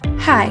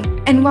Hi,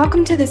 and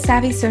welcome to the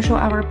Savvy Social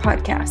Hour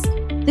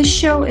podcast. This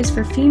show is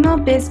for female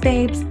biz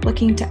babes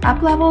looking to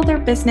up-level their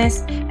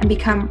business and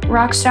become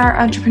rockstar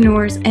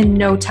entrepreneurs in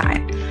no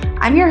time.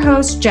 I'm your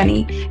host,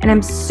 Jenny, and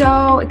I'm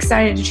so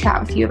excited to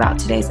chat with you about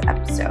today's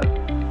episode.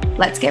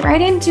 Let's get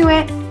right into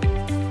it.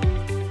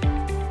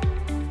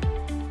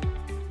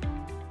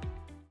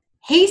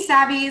 Hey,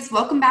 Savvies.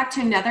 Welcome back to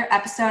another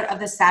episode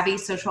of the Savvy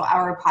Social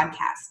Hour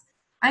podcast.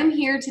 I'm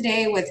here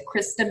today with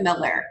Krista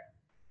Miller.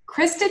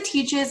 Krista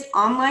teaches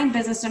online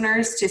business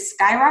owners to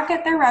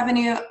skyrocket their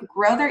revenue,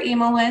 grow their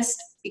email list,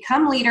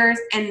 become leaders,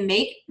 and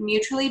make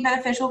mutually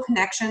beneficial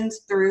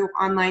connections through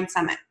online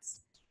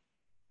summits.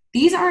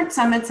 These aren't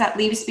summits that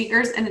leave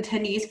speakers and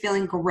attendees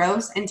feeling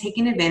gross and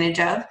taken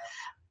advantage of.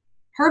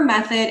 Her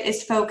method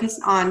is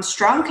focused on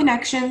strong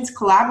connections,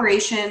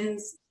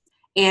 collaborations,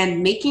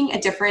 and making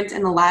a difference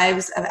in the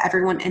lives of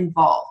everyone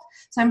involved.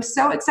 So I'm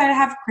so excited to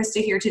have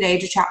Krista here today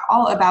to chat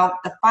all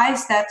about the 5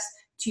 steps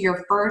to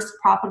your first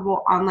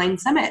profitable online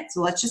summit.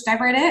 So let's just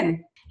dive right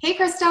in. Hey,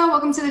 Krista,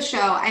 welcome to the show.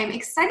 I'm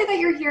excited that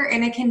you're here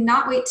and I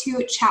cannot wait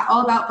to chat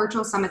all about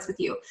virtual summits with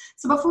you.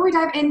 So before we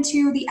dive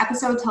into the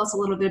episode, tell us a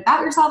little bit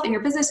about yourself and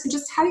your business and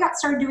just how you got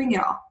started doing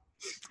it all.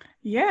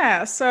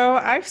 Yeah, so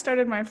I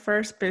started my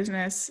first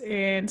business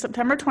in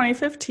September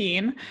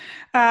 2015,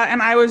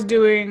 and I was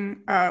doing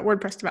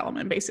WordPress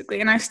development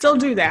basically, and I still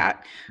do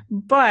that.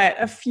 But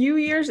a few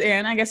years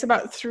in, I guess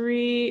about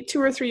 2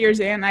 or 3 years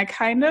in, I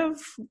kind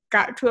of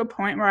got to a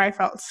point where I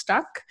felt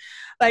stuck.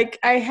 Like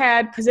I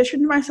had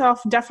positioned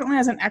myself definitely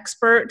as an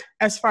expert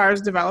as far as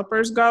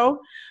developers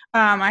go.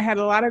 I had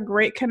a lot of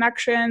great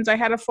connections. I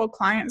had a full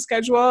client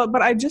schedule,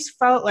 but I just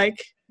felt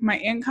like my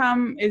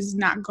income is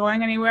not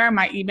going anywhere.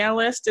 My email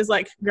list is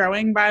like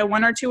growing by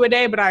 1 or 2 a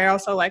day, but I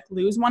also like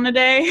lose 1 a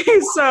day.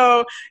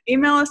 So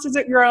email list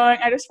isn't growing.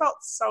 I just felt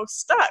so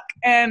stuck.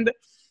 And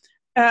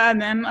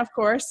then of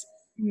course,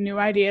 new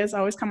ideas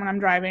always come when I'm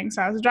driving.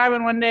 So I was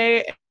driving one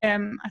day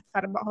and I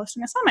thought about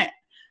hosting a summit.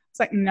 It's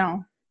like,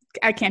 no,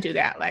 I can't do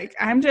that. Like,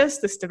 I'm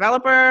just this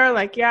developer.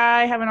 Like, yeah,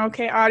 I have an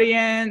okay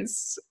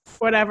audience,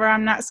 whatever.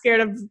 I'm not scared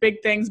of big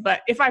things.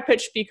 But if I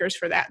pitch speakers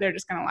for that, they're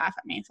just going to laugh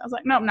at me. So I was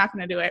like, no, I'm not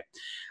going to do it.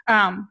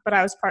 But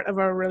I was part of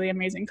a really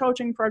amazing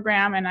coaching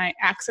program and I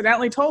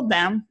accidentally told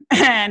them.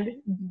 And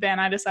then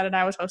I decided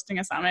I was hosting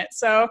a summit.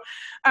 So,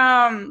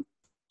 I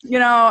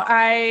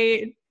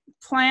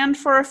planned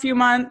for a few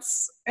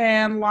months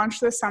and launched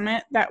the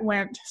summit that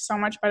went so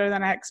much better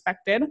than I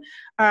expected.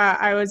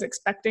 I was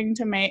expecting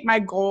to my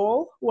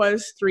goal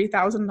was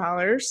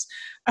 $3,000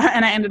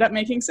 and I ended up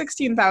making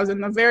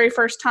 $16,000 the very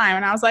first time.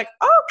 And I was like,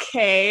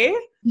 okay,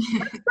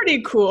 that's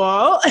pretty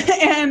cool.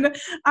 And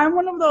I'm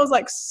one of those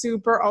like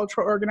super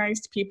ultra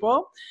organized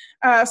people.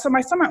 So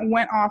my summit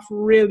went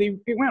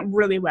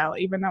really well,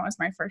 even though it was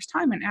my first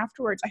time. And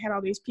afterwards I had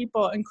all these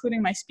people,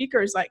 including my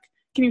speakers, like,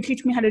 can you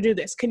teach me how to do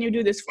this? Can you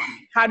do this for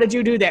me? How did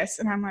you do this?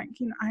 And I'm like,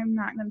 I'm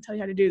not going to tell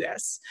you how to do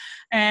this.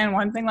 And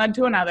one thing led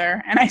to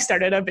another. And I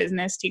started a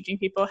business teaching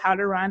people how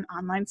to run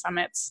online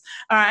summits.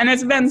 And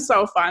it's been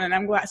so fun. And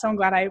I'm glad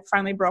I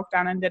finally broke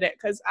down and did it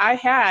because I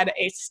had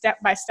a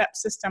step-by-step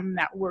system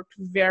that worked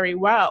very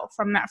well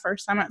from that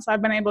first summit. So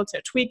I've been able to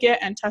tweak it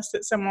and test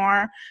it some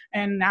more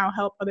and now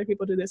help other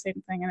people do the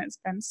same thing. And it's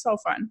been so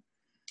fun.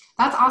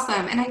 That's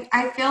awesome. And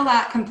I feel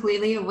that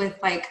completely with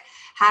like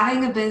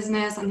having a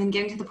business and then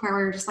getting to the point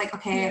where you're just like,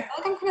 okay, I feel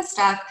like I'm kind of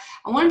stuck.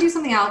 I want to do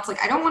something else.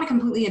 Like, I don't want to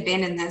completely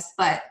abandon this,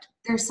 but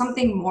there's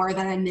something more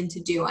that I'm meant to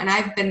do. And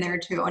I've been there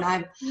too. And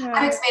I've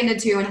expanded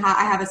too. And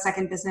I have a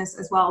second business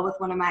as well with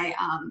one of my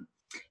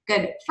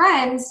good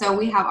friends. So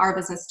we have our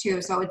business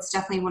too. So it's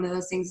definitely one of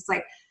those things. It's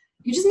like,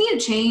 you just need a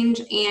change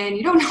and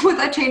you don't know what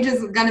that change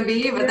is going to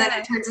be, but then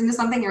it turns into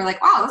something you're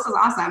like, wow, this is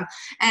awesome.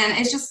 And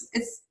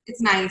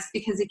it's nice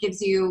because it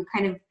gives you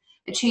kind of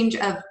a change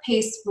of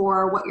pace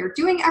for what you're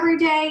doing every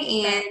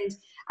day. And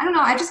I don't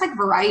know, I just like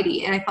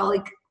variety. And I felt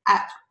like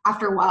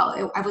after a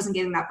while, I wasn't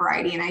getting that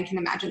variety. And I can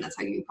imagine that's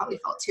how you probably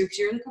felt too. Cause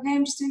you're like, okay,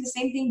 I'm just doing the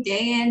same thing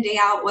day in, day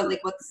out.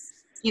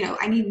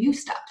 I need new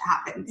stuff to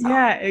happen. So.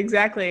 Yeah,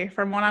 exactly.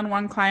 From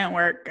one-on-one client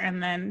work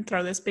and then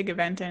throw this big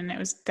event in, it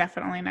was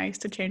definitely nice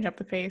to change up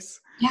the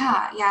pace.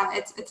 Yeah,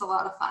 it's a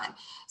lot of fun.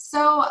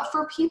 So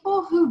for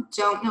people who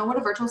don't know what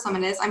a virtual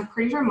summit is, I'm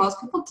pretty sure most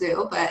people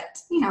do, but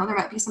there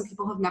might be some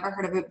people who've never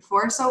heard of it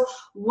before. So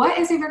what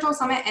is a virtual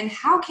summit and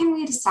how can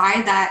we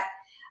decide that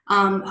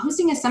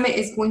hosting a summit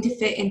is going to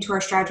fit into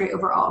our strategy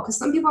overall? Because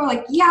some people are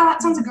like, yeah,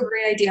 that sounds like a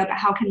great idea, but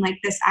how can like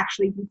this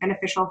actually be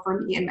beneficial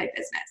for me and my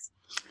business?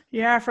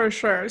 Yeah, for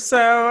sure.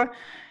 So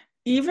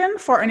even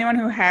for anyone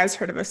who has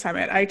heard of a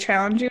summit, I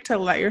challenge you to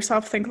let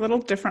yourself think a little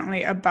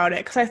differently about it.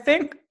 Because I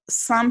think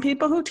some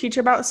people who teach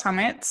about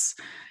summits,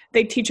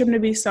 they teach them to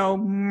be so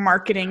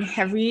marketing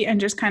heavy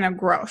and just kind of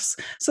gross.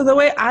 So the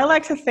way I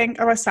like to think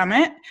of a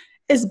summit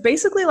is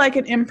basically like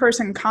an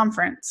in-person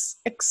conference,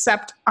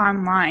 except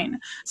online.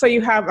 So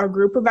you have a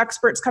group of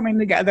experts coming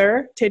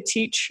together to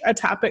teach a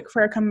topic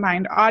for a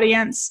combined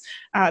audience.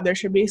 There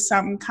should be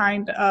some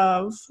kind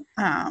of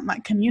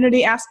like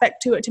community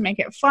aspect to it to make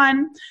it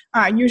fun.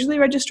 Usually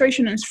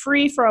registration is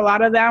free for a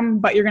lot of them,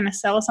 but you're going to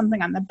sell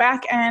something on the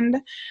back end.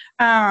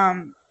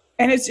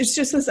 And it's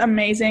just this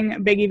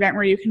amazing big event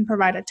where you can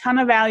provide a ton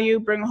of value,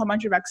 bring a whole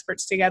bunch of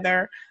experts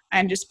together,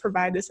 and just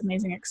provide this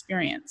amazing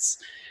experience.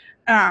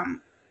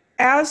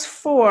 As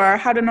for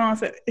how to know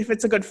if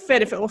it's a good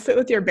fit, if it will fit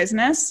with your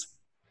business,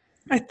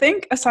 I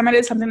think a summit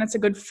is something that's a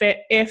good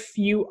fit if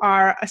you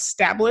are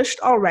established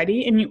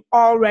already and you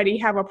already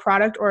have a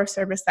product or a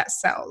service that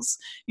sells.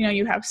 You know,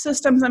 you have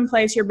systems in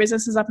place, your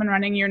business is up and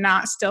running, you're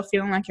not still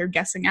feeling like you're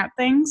guessing at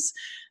things.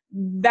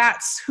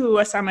 That's who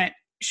a summit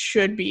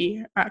should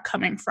be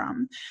coming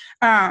from.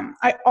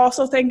 I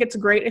also think it's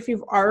great if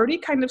you've already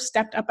kind of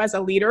stepped up as a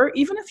leader.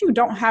 Even if you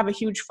don't have a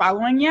huge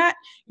following yet,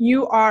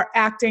 you are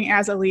acting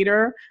as a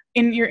leader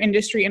in your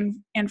industry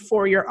and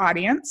for your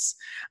audience.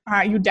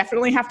 You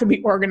definitely have to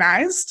be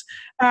organized.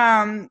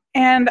 And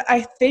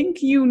I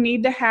think you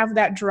need to have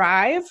that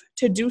drive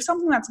to do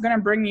something that's going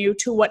to bring you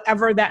to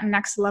whatever that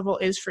next level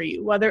is for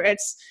you, whether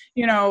it's,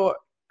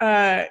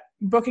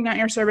 booking out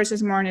your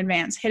services more in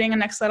advance, hitting a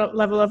next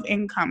level of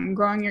income,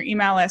 growing your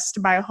email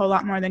list by a whole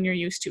lot more than you're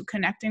used to,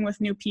 connecting with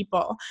new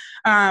people.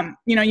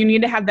 You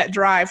need to have that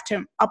drive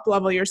to up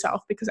level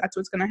yourself, because that's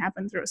what's going to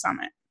happen through a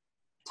summit.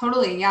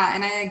 Totally. Yeah.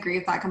 And I agree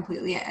with that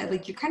completely.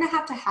 Like, you kind of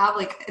have to have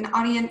like an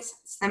audience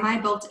semi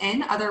built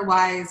in.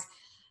 Otherwise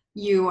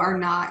you are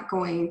not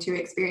going to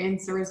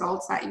experience the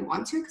results that you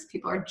want to, because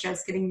people are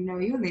just getting to know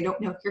you and they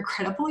don't know if you're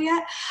credible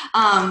yet.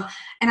 And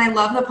I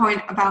love the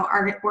point about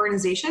our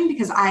organization,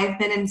 because I've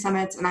been in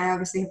summits and I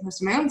obviously have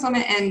hosted my own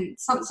summit, and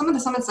some of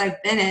the summits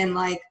I've been in,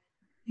 like,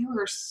 they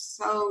were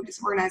so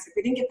disorganized. Like,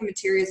 we didn't get the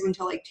materials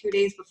until like 2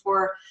 days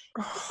before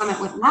the summit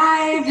went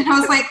live. And I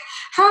was like,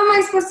 how am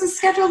I supposed to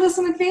schedule this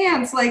in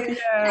advance? Like,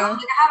 I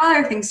have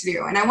other things to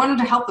do. And I wanted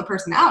to help the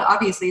person out,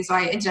 obviously. So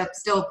I ended up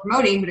still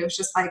promoting, but it was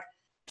just like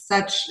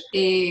such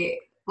a,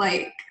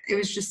 like, it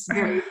was just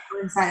very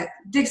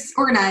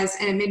disorganized,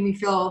 and it made me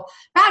feel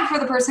bad for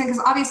the person,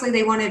 because obviously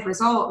they wanted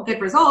good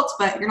results,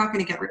 but you're not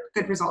going to get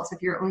good results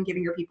if you're only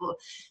giving your people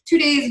 2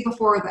 days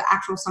before the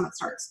actual summit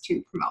starts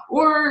to promote.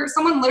 Or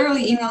someone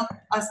literally emailed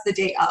us the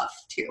day of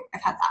too.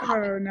 I've had that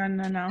happen. Oh, no.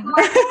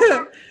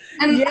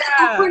 And at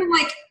that point, I'm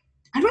like,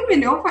 I don't even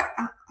know if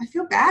I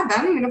feel bad, but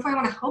I don't even know if I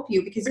want to help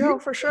you, because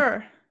for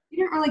sure, you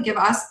didn't really give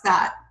us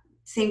that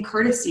same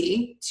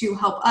courtesy to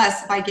help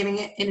us by giving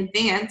it in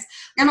advance.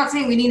 I'm not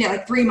saying we need it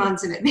like 3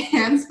 months in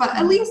advance, but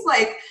at least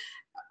like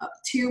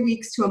 2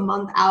 weeks to a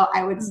month out,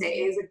 I would say,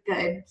 is a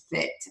good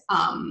fit.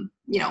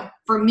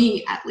 For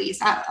me at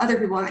least. Other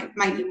people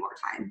might need more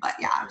time, but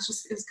yeah, it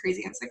was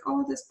crazy. I was like,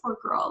 oh, this poor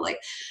girl, like,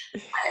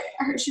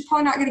 she's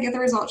probably not going to get the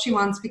result she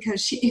wants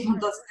because she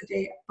emailed us the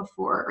day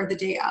before or the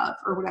day of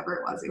or whatever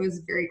it was. It was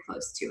very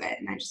close to it,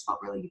 and I just felt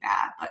really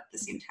bad, but at the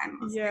same time,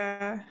 I was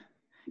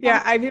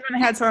Yeah, I've even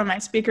had some of my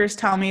speakers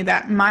tell me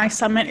that my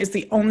summit is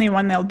the only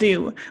one they'll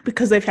do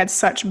because they've had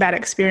such bad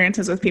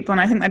experiences with people.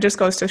 And I think that just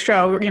goes to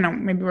show,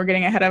 maybe we're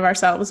getting ahead of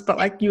ourselves, but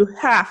like, you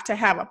have to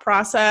have a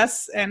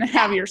process and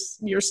have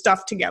your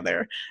stuff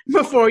together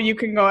before you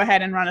can go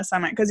ahead and run a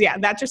summit. Because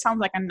that just sounds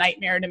like a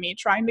nightmare to me,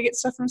 trying to get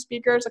stuff from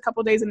speakers a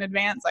couple days in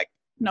advance. Like,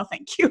 no,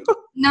 thank you.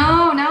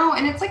 No.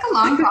 And it's like a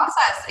long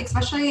process,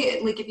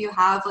 especially like if you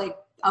have like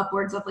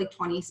upwards of like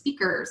 20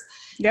 speakers.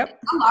 Yep.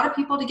 A lot of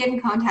people to get in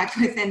contact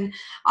with, and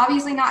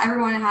obviously not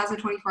everyone has a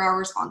 24-hour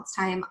response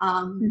time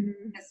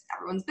because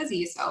everyone's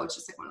busy. So it's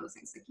just like one of those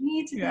things, like, you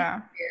need to be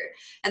prepared.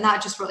 And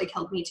that just really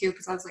killed me too,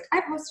 because I was like,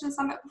 I've hosted a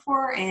summit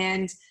before,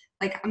 and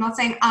like, I'm not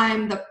saying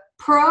I'm the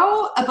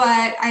pro,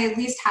 but I at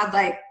least had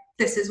like,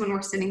 this is when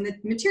we're sending the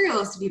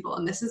materials to people,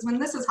 and this is when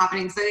this is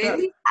happening. So they at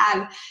least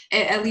had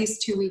at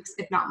least 2 weeks,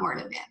 if not more, in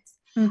advance.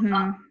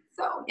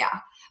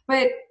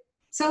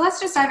 So let's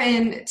just dive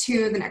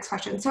into the next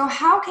question. So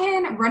how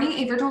can running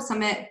a virtual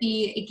summit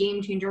be a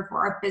game changer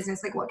for our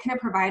business? Like, what can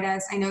it provide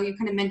us? I know you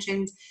kind of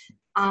mentioned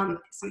some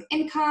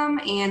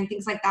income and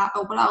things like that,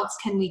 but what else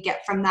can we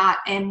get from that?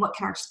 And what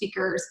can our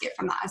speakers get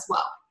from that as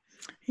well?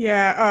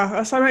 Yeah,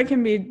 a summit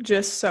can be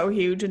just so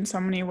huge in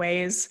so many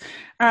ways.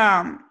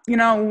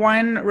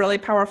 One really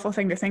powerful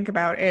thing to think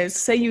about is,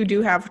 say you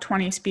do have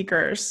 20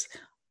 speakers.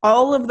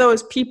 All of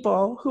those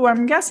people, who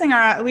I'm guessing are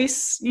at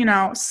least,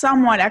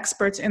 somewhat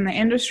experts in the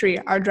industry,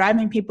 are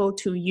driving people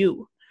to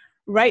you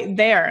right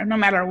there. No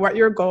matter what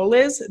your goal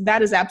is,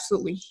 that is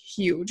absolutely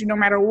huge. No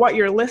matter what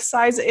your list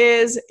size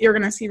is, you're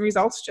going to see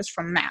results just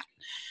from that.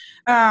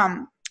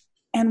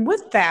 And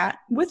with that,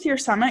 with your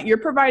summit, you're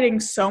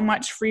providing so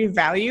much free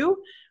value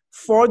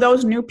for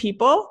those new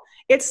people.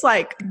 It's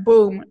like,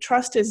 boom,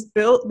 trust is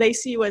built. They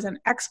see you as an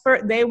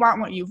expert. They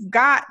want what you've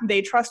got.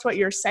 They trust what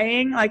you're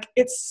saying. Like,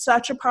 it's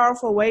such a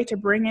powerful way to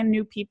bring in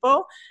new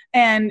people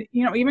and,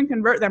 even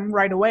convert them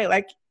right away.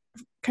 Like,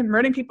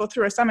 converting people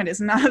through a summit is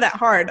not that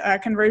hard.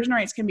 Conversion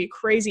rates can be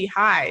crazy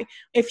high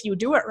if you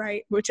do it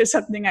right, which is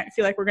something I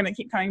feel like we're going to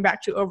keep coming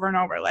back to over and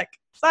over. Like,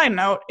 side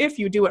note, if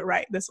you do it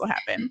right, this will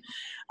happen.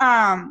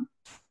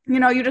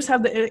 You just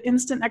have the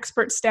instant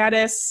expert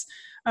status.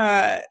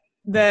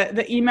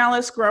 The email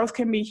list growth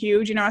can be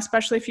huge,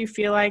 especially if you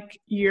feel like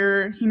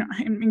you're,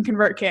 in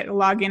ConvertKit,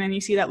 log in and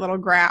you see that little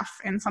graph,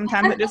 and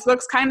sometimes it just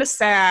looks kind of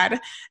sad,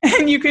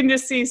 and you can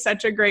just see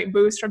such a great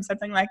boost from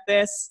something like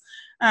this.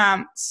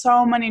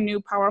 So many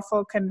new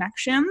powerful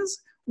connections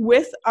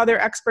with other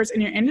experts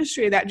in your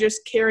industry that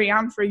just carry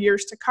on for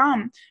years to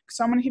come.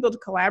 So many people to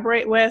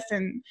collaborate with,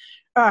 and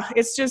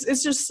it's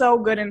just so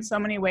good in so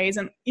many ways.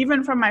 And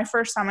even from my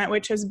first summit,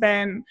 which has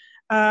been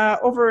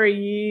over a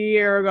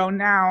year ago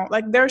now,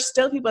 like there's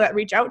still people that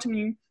reach out to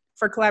me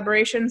for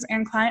collaborations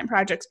and client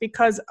projects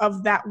because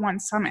of that one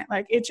summit.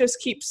 Like it just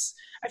keeps,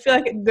 I feel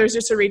like there's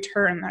just a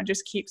return that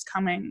just keeps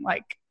coming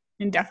like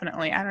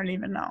indefinitely. I don't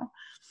even know.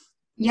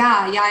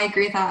 Yeah, I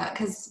agree with that.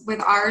 Because with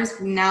ours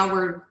now,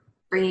 we're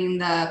bringing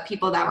the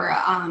people that were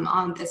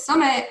on this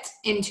summit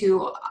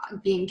into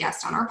being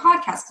guests on our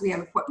podcast, because we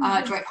have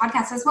a joint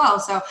podcast as well.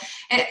 So,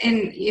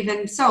 and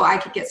even so, I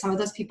could get some of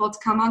those people to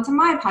come onto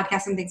my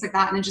podcast and things like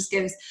that. And it just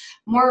gives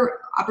more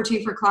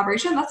opportunity for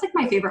collaboration. That's like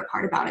my favorite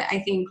part about it. I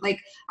think, like,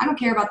 I don't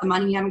care about the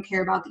money. I don't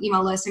care about the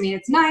email list. I mean,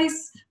 it's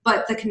nice,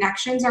 but the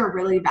connections are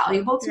really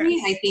valuable to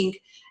me. I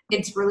think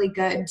it's really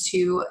good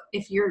to,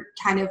 if you're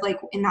kind of like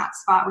in that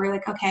spot where you're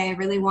like, okay, I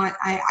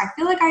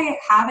feel like I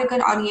have a good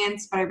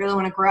audience, but I really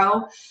want to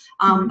grow.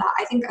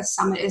 I think a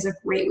summit is a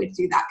great way to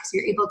do that, because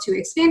you're able to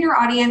expand your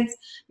audience,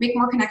 make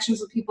more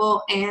connections with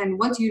people. And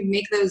once you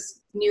make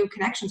those new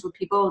connections with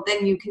people,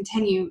 then you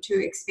continue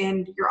to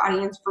expand your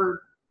audience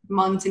for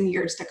months and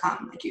years to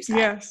come, like you said.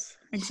 Yes,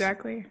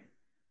 exactly.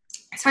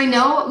 So I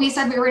know we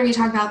said we were going to be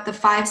talking about the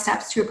 5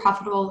 steps to a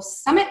profitable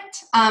summit.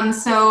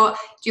 So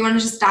do you want to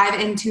just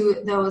dive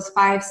into those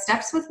 5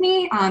 steps with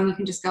me? You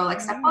can just go like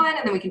step 1,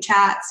 and then we can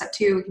chat. Step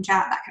 2, we can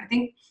chat, that kind of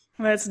thing.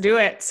 Let's do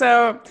it.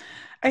 So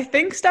I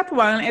think step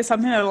 1 is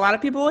something that a lot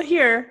of people will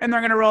hear and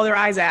they're going to roll their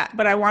eyes at,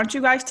 but I want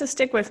you guys to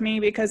stick with me,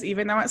 because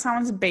even though it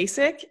sounds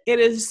basic, it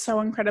is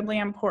so incredibly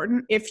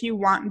important if you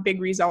want big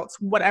results,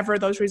 whatever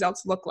those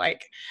results look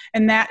like.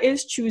 And that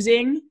is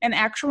choosing an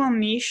actual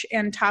niche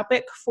and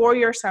topic for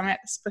your summit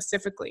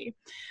specifically.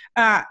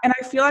 And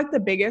I feel like the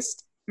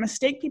biggest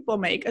mistake people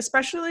make,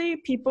 especially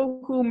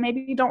people who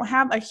maybe don't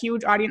have a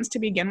huge audience to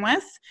begin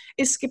with,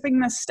 is skipping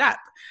this step.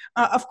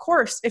 Of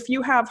course, if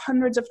you have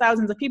hundreds of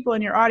thousands of people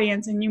in your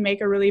audience and you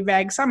make a really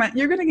vague summit,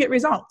 you're going to get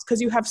results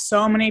because you have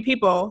so many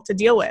people to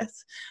deal with.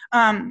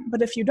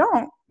 But if you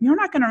don't, you're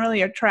not going to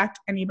really attract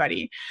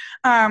anybody.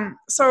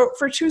 So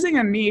for choosing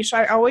a niche,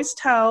 I always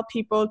tell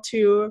people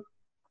to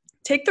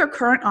take their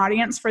current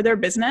audience for their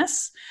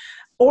business,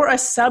 or a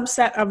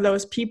subset of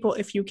those people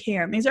if you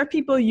can. These are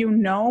people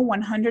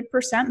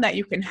 100% that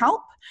you can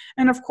help.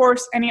 And of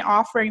course, any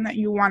offering that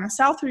you want to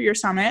sell through your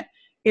summit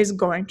is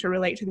going to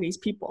relate to these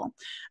people.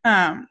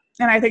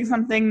 And I think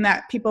something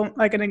that people,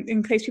 like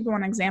in case people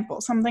want an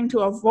example, something to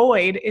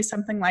avoid is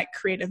something like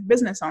creative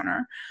business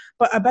owner.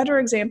 But a better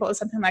example is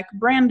something like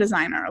brand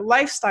designer,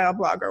 lifestyle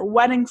blogger,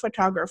 wedding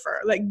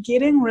photographer. Like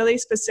getting really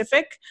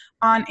specific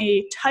on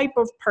a type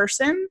of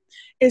person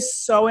is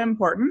so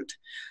important.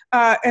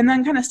 And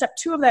then kind of step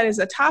 2 of that is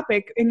a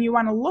topic, and you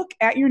want to look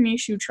at your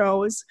niche you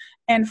chose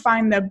and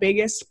find the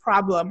biggest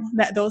problem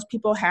that those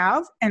people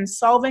have, and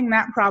solving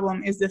that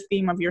problem is the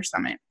theme of your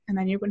summit. And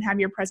then you can have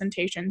your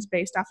presentations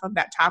based off of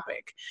that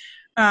topic.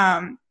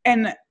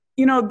 And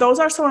those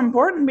are so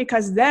important,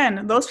 because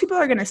then those people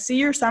are going to see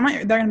your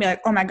summit. They're going to be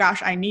like, oh my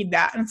gosh, I need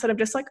that. Instead of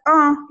just like,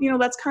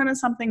 that's kind of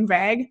something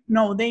vague.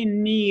 No, they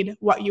need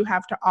what you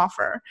have to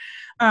offer.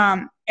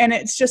 And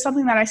it's just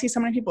something that I see so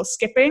many people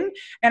skipping.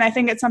 And I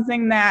think it's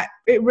something that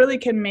it really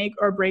can make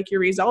or break your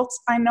results.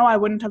 I know I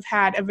wouldn't have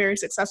had a very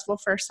successful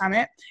first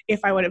summit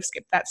if I would have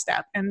skipped that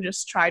step and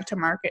just tried to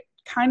market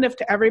kind of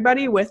to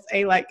everybody with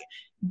a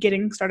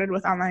getting started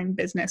with online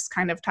business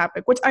kind of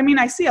topic, which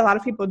I see a lot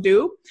of people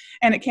do,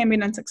 and it can be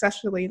done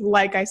successfully,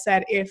 like I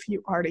said, if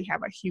you already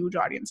have a huge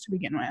audience to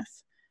begin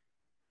with.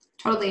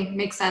 Totally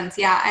makes sense.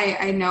 Yeah,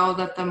 I know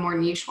that the more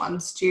niche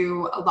ones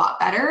do a lot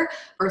better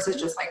versus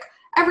just like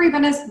every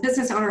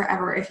business owner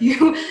ever. If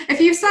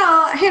you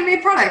sell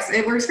handmade products,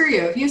 it works for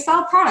you. If you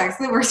sell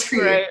products, it works for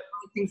you.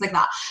 Things like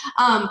that.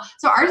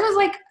 So ours was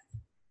like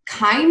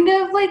kind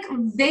of like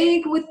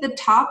vague with the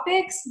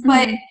topics,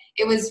 but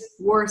it was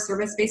for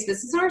service-based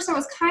business owners, so it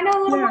was kind of a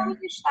little more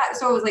niche.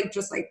 So it was like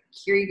just like,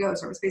 here you go,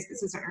 service-based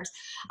business owners.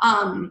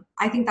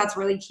 I think that's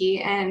really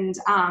key, and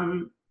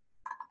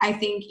I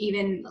think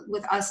even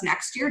with us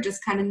next year,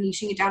 just kind of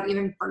niching it down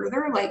even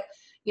further, like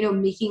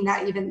making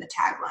that even the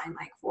tagline,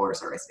 like for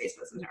service-based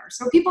business owners,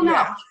 so people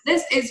know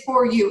this is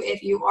for you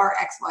if you are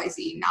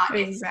XYZ, not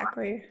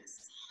exactly.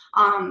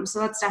 So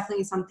that's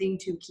definitely something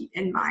to keep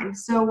in mind.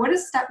 So what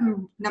is step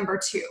number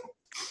 2?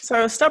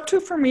 So step 2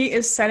 for me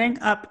is setting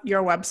up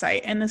your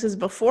website. And this is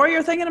before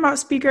you're thinking about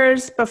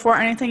speakers, before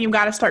anything, you've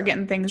got to start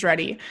getting things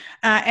ready.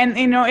 And,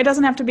 it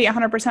doesn't have to be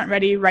 100%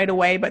 ready right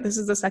away, but this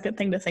is the second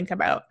thing to think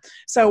about.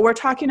 So we're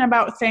talking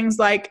about things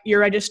like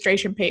your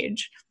registration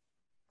page,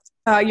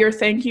 your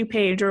thank you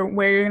page, or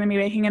where you're going to be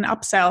making an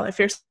upsell if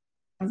you're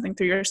something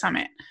through your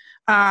summit.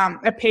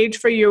 A page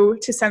for you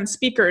to send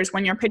speakers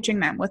when you're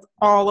pitching them with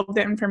all of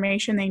the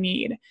information they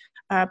need.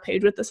 A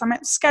page with the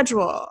summit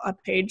schedule, a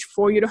page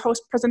for you to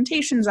host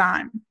presentations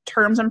on.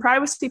 Terms and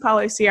privacy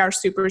policy are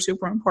super,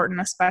 super important,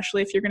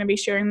 especially if you're going to be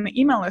sharing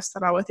the email list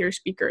at all with your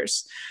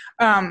speakers.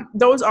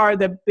 Those are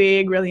the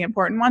big, really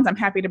important ones. I'm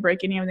happy to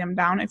break any of them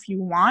down if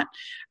you want.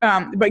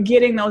 But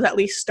getting those at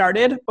least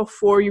started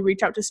before you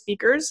reach out to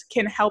speakers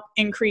can help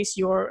increase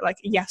your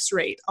yes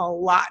rate a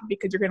lot,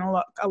 because you're going to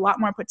look a lot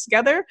more put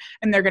together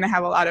and they're going to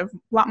have a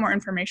lot more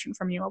information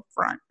from you up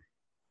front.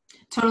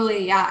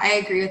 Totally. Yeah, I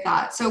agree with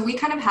that. So we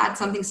kind of had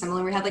something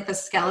similar. We had the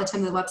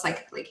skeleton of the website,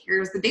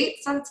 here's the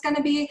dates that it's going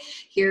to be.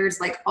 Here's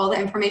all the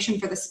information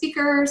for the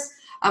speakers.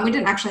 We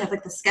didn't actually have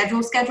the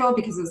schedule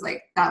because it was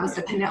that was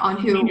dependent on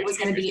who was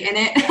going to be in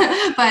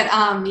it. But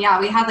yeah,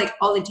 we had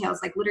all details,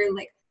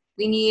 literally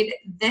we need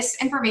this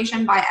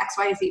information by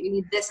XYZ. We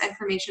need this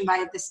information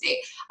by this date.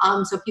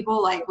 So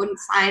people wouldn't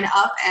sign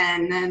up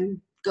and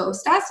then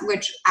ghost us,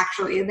 which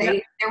actually there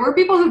were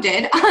people who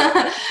did,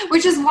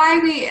 which is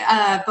why we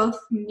both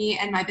me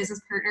and my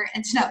business partner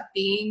ended up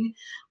being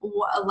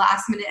a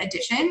last minute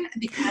addition,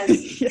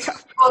 because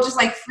people just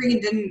they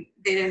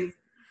didn't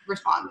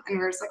respond, and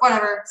we were just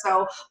whatever,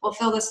 so we'll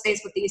fill this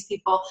space with these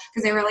people,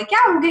 because they were yeah,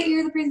 we'll get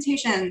you the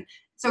presentation.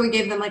 So we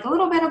gave them a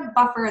little bit of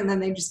buffer, and then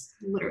they just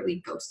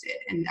literally ghosted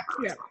and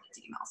never responded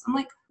to emails.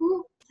 I'm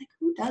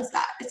who does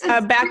that? It's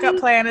a backup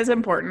plan is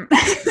important.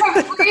 It's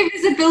a free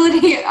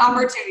visibility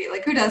opportunity.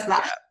 Who does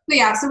that? But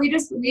yeah, so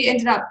we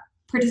ended up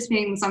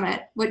participating in the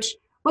summit, which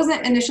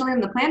wasn't initially in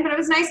the plan, but it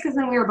was nice because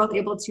then we were both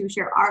able to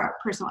share our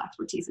personal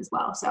expertise as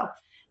well. So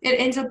it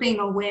ends up being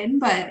a win,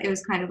 but it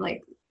was kind of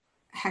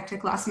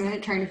hectic last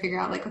minute trying to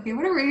figure out okay,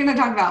 what are we going to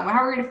talk about?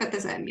 How are we going to fit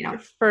this in?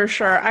 For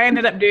sure. I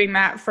ended up doing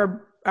that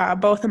for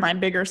both of my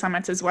bigger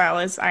summits as well.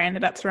 As I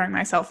ended up throwing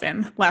myself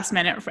in last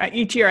minute.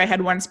 Each year I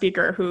had one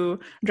speaker who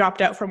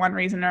dropped out for one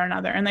reason or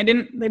another, and they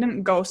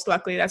didn't ghost.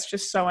 Luckily, that's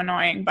just so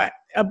annoying. But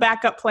a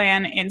backup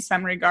plan in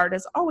some regard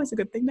is always a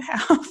good thing to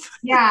have.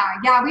 Yeah.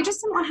 We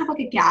just didn't want to have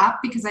a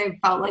gap, because I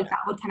felt that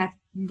would kind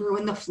of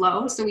ruin the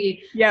flow. So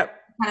we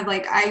kind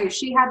of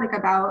she had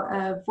about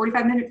a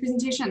 45-minute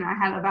presentation, and I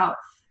had about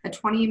a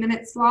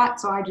 20-minute slot.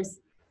 So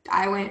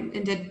I went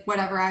and did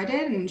whatever I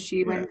did, and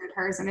she went and did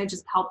hers, and it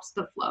just helps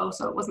the flow.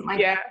 So it wasn't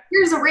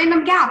here's a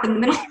random gap in the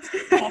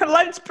middle.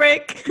 Lunch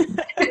break.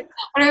 But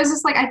it was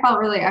just I felt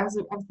really, I was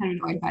kind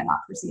of annoyed by that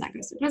person that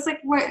ghosted. It was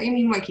what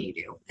can you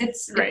do?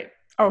 It's right.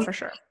 Oh, for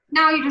sure.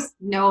 Now you just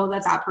know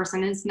that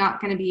person is not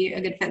going to be a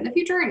good fit in the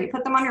future, and you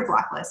put them on your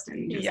blacklist,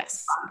 and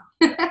yes,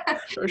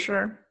 for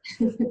sure.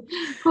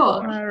 Cool.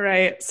 All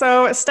right.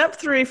 So step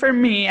 3 for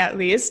me, at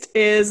least,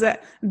 is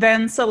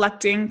then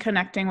selecting,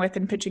 connecting with,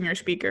 and pitching your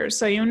speakers.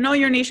 So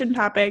your niche and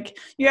topic,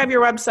 you have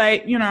your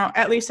website,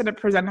 at least in a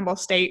presentable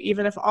state,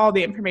 even if all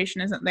the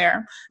information isn't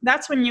there.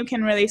 That's when you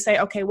can really say,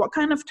 okay, what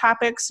kind of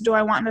topics do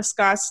I want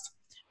discussed?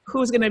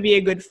 Who's going to be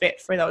a good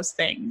fit for those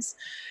things?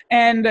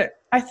 And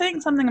I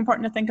think something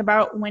important to think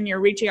about when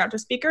you're reaching out to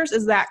speakers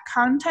is that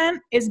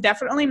content is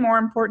definitely more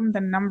important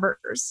than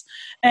numbers.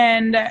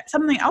 And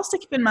something else to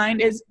keep in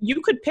mind is you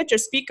could pitch a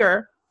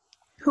speaker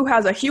who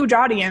has a huge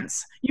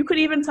audience. You could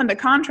even send a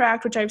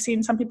contract, which I've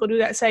seen some people do,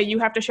 that say you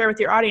have to share with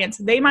your audience.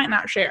 They might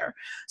not share.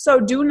 So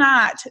do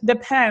not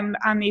depend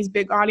on these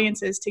big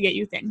audiences to get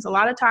you things. A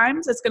lot of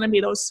times it's going to be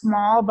those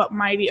small but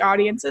mighty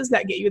audiences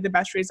that get you the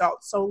best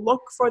results. So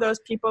look for those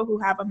people who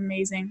have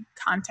amazing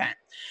content.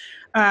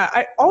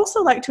 I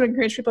also like to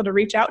encourage people to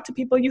reach out to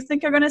people you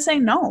think are going to say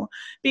no,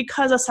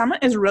 because a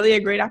summit is really a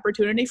great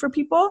opportunity for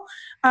people.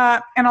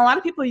 And a lot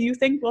of people you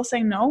think will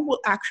say no will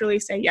actually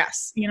say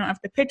yes.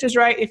 If the pitch is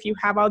right, if you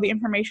have all the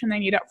information they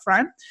need up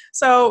front.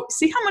 So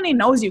see how many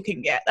no's you can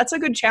get. That's a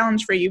good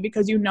challenge for you,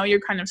 because you're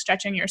kind of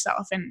stretching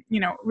yourself, and,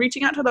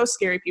 reaching out to those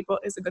scary people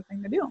is a good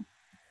thing to do.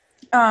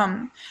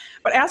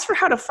 But as for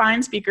how to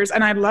find speakers,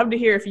 and I'd love to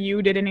hear if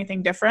you did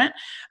anything different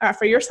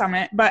for your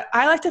summit, but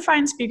I like to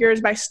find speakers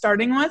by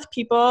starting with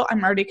people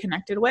I'm already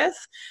connected with.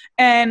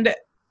 And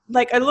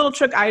a little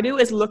trick I do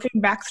is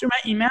looking back through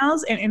my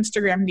emails and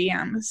Instagram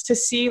DMs to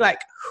see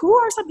who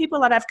are some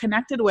people that I've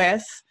connected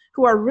with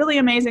who are really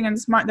amazing and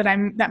smart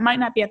that might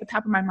not be at the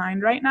top of my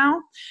mind right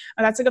now.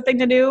 That's a good thing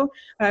to do.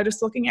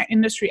 Just looking at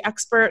industry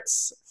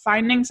experts,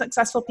 finding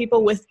successful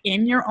people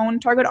within your own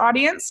target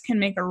audience can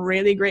make a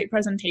really great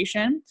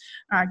presentation.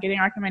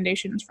 Getting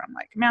recommendations from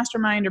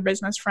mastermind or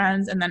business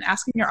friends, and then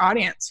asking your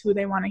audience who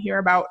they want to hear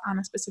about on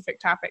a specific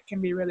topic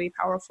can be really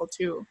powerful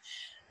too.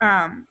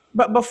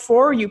 But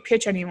before you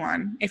pitch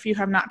anyone, if you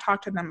have not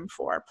talked to them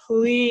before,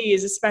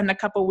 please spend a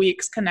couple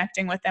weeks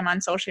connecting with them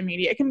on social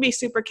media. It can be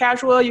super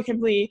casual. You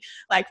can be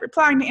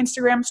replying to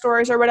Instagram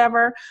stories or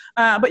whatever,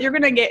 but you're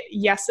going to get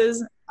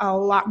yeses a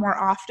lot more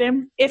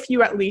often if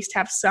you at least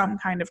have some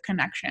kind of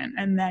connection,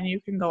 and then you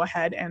can go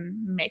ahead and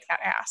make that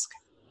ask.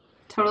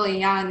 Totally.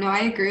 Yeah, no,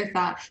 I agree with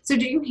that. So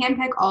do you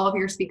handpick all of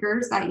your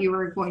speakers that you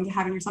were going to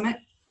have in your summit?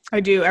 I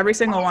do, every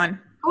single one.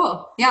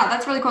 Cool. Yeah,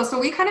 that's really cool. So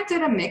we kind of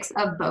did a mix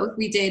of both.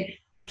 We did,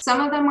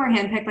 some of them were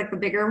handpicked, like the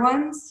bigger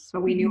ones. So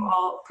we knew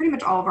pretty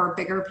much all of our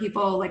bigger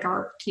people, like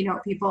our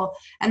keynote people.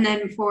 And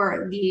then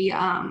for the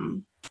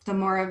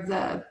more of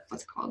the,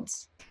 what's it called?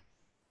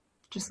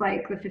 Just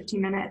like the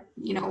 15-minute,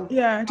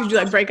 Yeah. Did you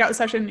like breakout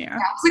session? Yeah. I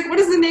was like, what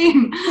is the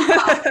name?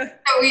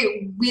 So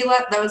we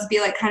let those be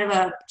like kind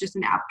of just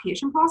an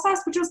application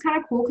process, which was kind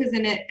of cool because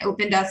then it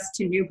opened us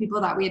to new people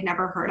that we had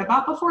never heard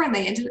about before. And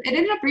it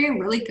ended up being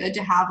really good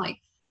to have like,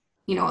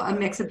 a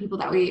mix of people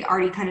that we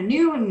already kind of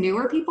knew and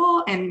newer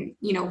people. And,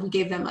 we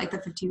gave them like the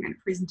 15-minute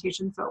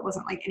presentation. So it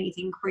wasn't like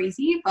anything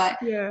crazy, but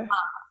yeah.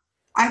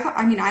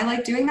 I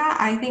like doing that.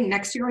 I think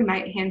next year we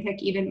might handpick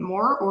even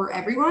more or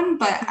everyone,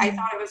 but I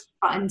thought it was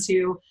fun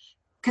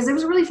because it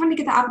was really fun to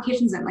get the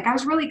applications in. Like I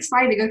was really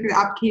excited to go through the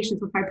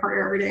applications with my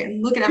partner every day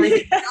and look at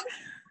everything.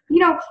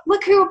 Yeah.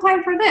 Look who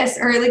applied for this,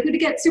 or like we'd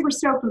get super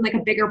stoked when like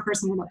a bigger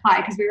person would apply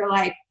because we were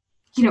like,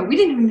 we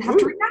didn't even have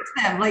to reach out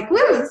to them. Like, woo,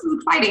 this is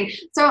exciting.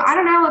 So I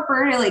don't know if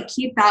we're going to like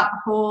keep that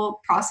whole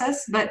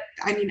process, but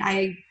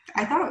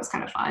I thought it was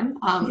kind of fun.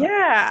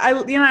 Yeah,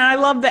 I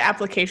love the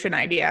application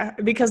idea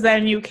because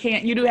then you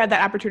do have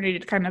that opportunity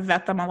to kind of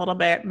vet them a little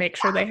bit, make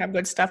sure they have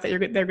good stuff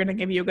that they're going to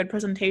give you a good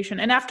presentation.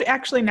 And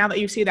now that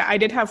you see that, I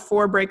did have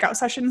 4 breakout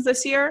sessions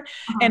this year,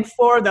 and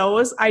for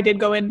those, I did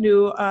go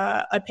into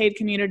a paid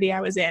community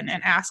I was in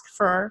and ask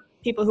for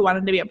people who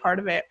wanted to be a part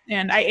of it.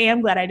 And I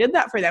am glad I did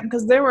that for them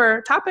because there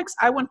were topics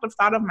I wouldn't have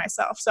thought of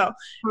myself. So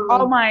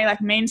all my like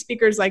main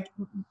speakers, like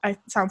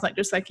sounds like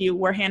just like you,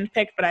 were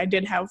handpicked, but I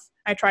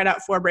tried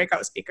out 4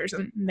 breakout speakers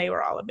and they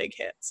were all a big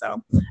hit.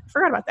 So I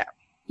forgot about that.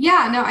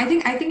 Yeah, no, I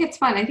think it's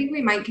fun. I think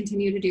we might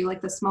continue to do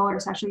like the smaller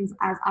sessions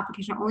as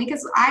application only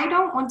because I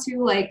don't want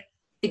to like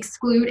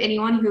exclude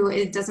anyone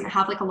who doesn't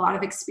have like a lot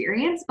of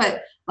experience,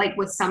 but like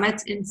with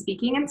summits and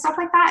speaking and stuff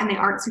like that, and they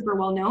aren't super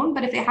well known,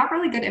 but if they have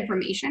really good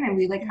information and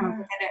we like kind of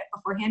look at it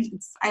beforehand,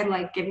 I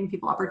like giving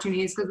people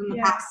opportunities because in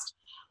the past,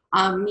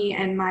 me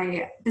and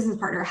my business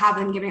partner have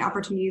been giving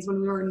opportunities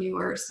when we were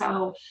newer.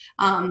 So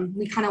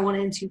we kind of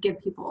wanted to give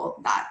people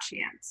that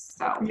chance.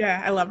 So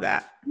yeah, I love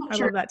that. I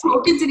love that too.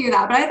 We'll continue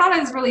that, but I thought it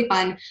was really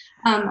fun.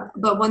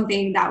 But one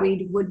thing that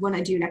we would want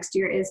to do next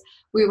year is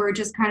we were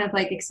just kind of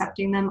like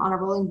accepting them on a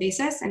rolling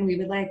basis, and we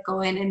would like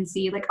go in and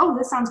see like, oh,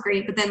 this sounds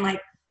great, but then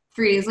like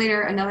 3 days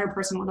later, another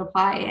person would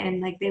apply and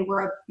like they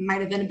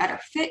might have been a better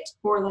fit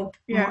or like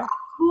more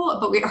cool,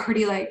 but we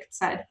already like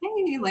said,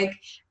 hey, like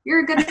you're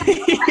a good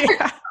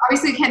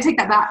obviously you can't take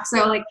that back.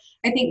 So like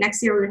I think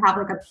next year we would have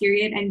like a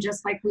period and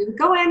just like we would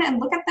go in and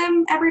look at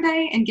them every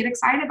day and get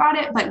excited about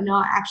it, but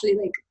not actually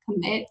like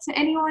commit to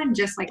anyone,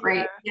 just like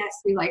yes,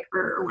 we like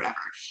her or whatever.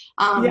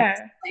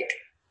 Like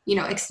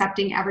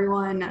accepting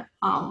everyone.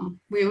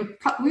 We would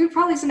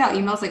probably send out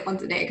emails like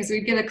once a day because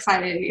we'd get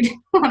excited. We'd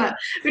want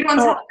to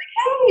like,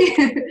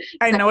 hey.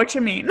 I know what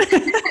you mean.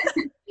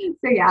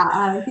 So yeah,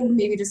 I think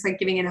maybe just like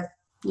giving it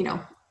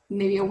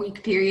maybe a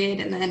week period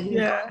and then going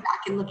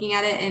back and looking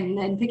at it and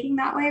then picking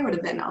that way would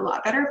have been a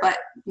lot better. But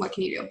what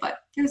can you do? But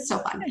it was still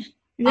fun.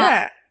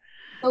 Yeah.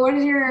 So what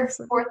is your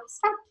 4th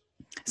step?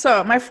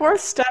 So my 4th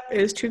step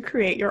is to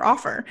create your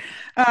offer.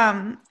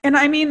 And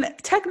I mean,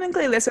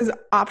 technically this is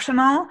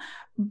optional,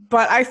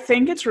 but I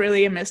think it's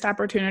really a missed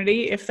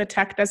opportunity if the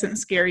tech doesn't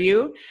scare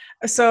you.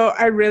 So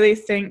I really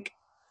think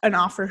an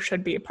offer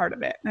should be a part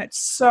of it. And it's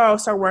so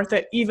worth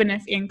it, even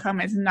if income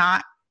isn't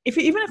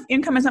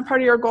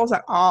part of your goals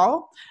at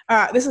all,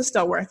 this is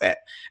still worth it.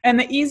 And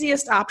the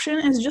easiest option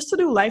is just to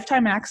do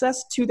lifetime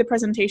access to the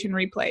presentation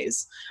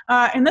replays.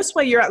 And this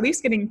way you're at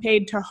least getting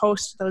paid to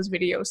host those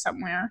videos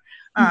somewhere,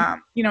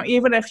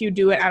 even if you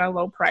do it at a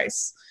low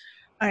price.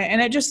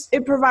 And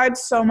it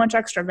provides so much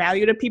extra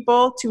value to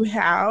people to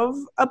have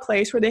a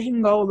place where they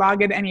can go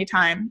log in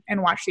anytime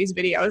and watch these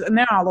videos, and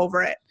they're all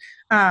over it.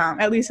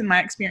 At least in my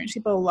experience,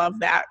 people love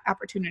that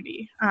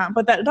opportunity.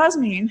 But that does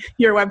mean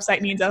your website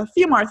needs a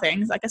few more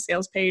things like a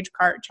sales page,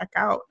 cart,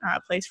 checkout,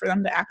 place for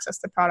them to access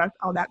the product,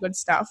 all that good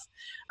stuff.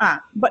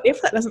 But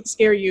if that doesn't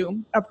scare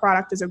you, a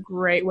product is a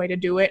great way to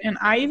do it. And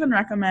I even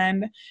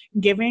recommend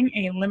giving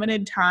a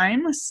limited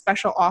time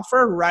special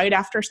offer right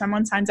after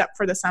someone signs up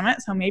for the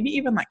summit. So maybe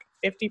even like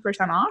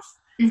 50% off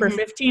for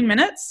 15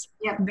 minutes.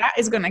 That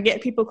is going to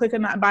get people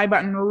clicking that buy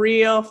button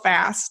real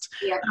fast.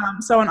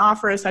 So an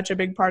offer is such a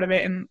big part of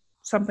it, and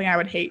something I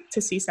would hate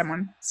to see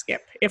someone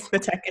skip if the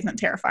tech isn't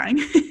terrifying.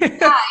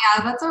 yeah,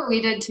 that's what we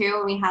did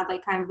too. We had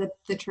like kind of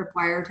the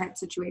tripwire type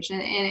situation,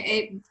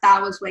 and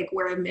that was like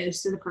where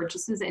most of the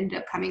purchases ended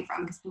up coming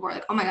from because people were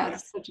like, oh my god,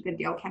 this is such a good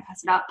deal, can't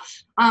pass it up.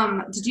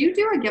 Did you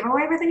do a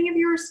giveaway with any of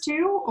yours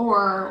too,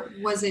 or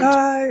was it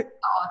all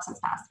access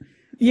pass?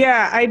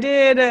 Yeah, I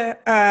did.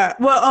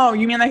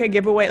 You mean like a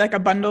giveaway, like a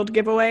bundled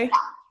giveaway?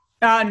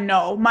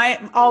 No,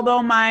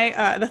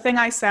 the thing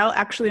I sell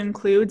actually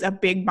includes a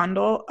big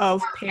bundle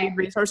of paid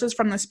resources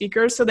from the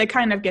speakers, so they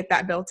kind of get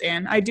that built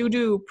in. I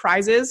do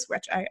prizes,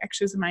 which I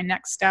actually is my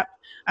next step,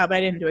 but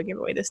I didn't do a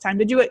giveaway this time.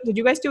 Did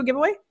you guys do a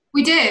giveaway?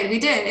 We did,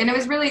 and it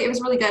was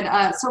really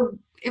good. So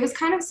it was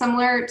kind of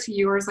similar to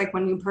yours, like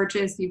when you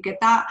purchase, you get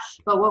that.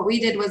 But what we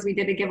did was we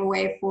did a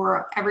giveaway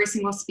for every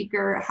single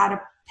speaker had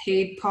a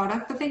paid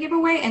product that they gave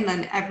away, and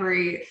then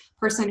every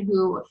person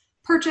who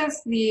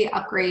purchased the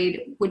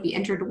upgrade would be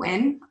entered to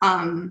win.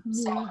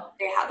 So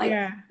they had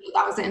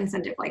that was the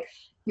incentive. Like,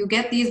 you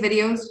get these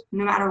videos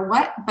no matter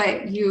what,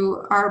 but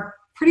you are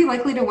pretty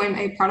likely to win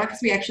a product,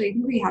 because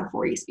we had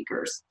 40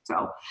 speakers.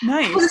 So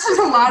nice. This is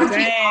a lot of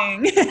people. Yeah,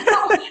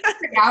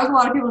 it was a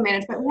lot of people to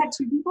manage, but we had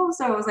 2 people,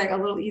 so it was like a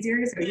little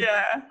easier. So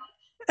yeah.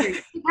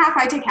 half,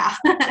 I take half.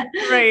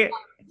 Right.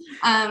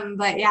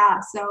 But yeah,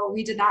 so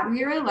we did that, and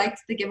we really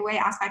liked the giveaway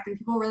aspect, and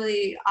people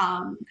really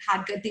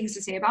had good things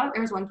to say about it.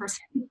 There was one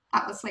person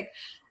that was like,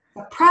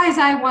 the prize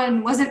I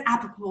won wasn't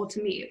applicable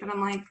to me, but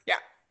I'm like, yeah,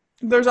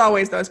 there's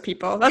always those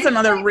people. That's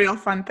another real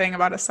fun thing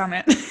about a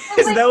summit.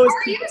 Is like, are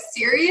you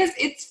serious?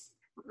 It's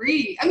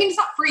free. I mean, it's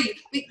not free.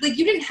 Like,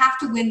 you didn't have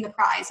to win the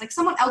prize. Like,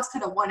 someone else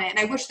could have won it, and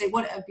I wish they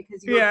would have,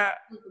 because you were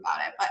about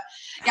it. But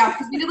yeah,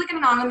 because we did like an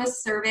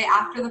anonymous survey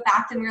after the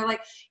fact, and we were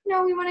like,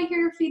 we want to hear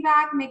your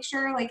feedback, make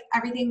sure like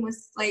everything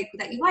was like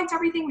that you liked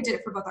everything. We did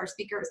it for both our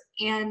speakers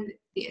and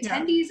the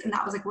attendees, and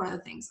that was like one of the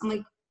things. I'm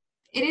like,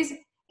 it is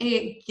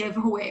a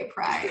giveaway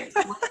prize.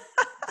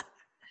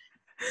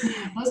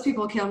 Those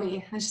people kill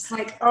me. It's just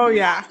like, oh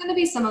yeah, it's gonna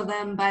be some of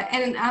them,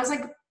 and I was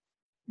like,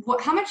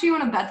 how much do you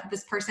want to bet that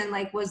this person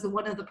like was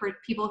one of the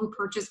people who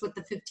purchased with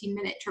the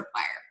 15-minute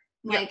tripwire?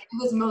 Like,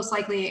 it was most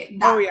likely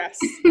that. Oh yes.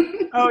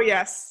 Oh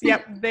yes.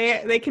 Yep.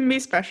 They can be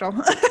special.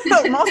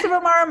 Most of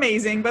them are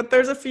amazing, but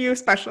there's a few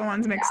special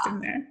ones mixed in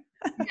there.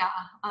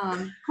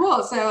 Yeah.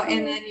 Cool. So,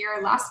 and then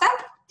your last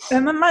step?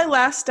 And then my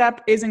last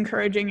step is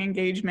encouraging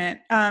engagement.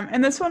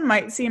 And this one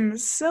might seem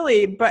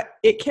silly, but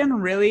it can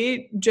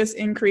really just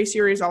increase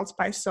your results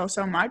by so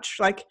much.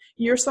 Like,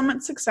 your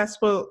summit success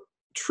will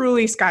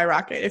truly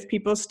skyrocket if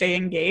people stay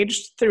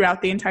engaged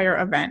throughout the entire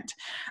event.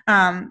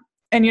 And,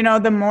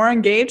 the more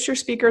engaged your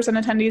speakers and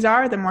attendees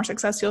are, the more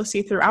success you'll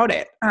see throughout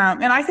it.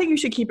 And I think you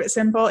should keep it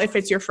simple if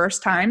it's your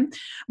first time.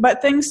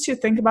 But things to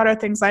think about are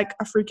things like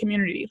a free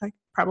community, like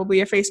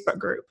probably a Facebook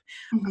group,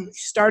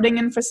 starting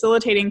and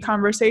facilitating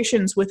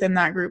conversations within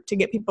that group to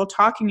get people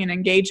talking and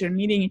engaged and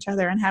meeting each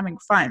other and having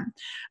fun.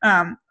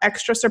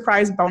 Extra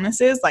surprise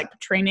bonuses like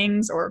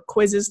trainings or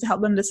quizzes to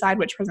help them decide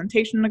which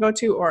presentation to go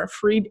to, or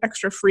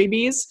extra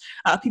freebies.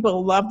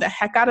 People love the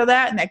heck out of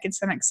that, and that gets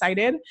them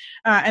excited.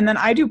 And then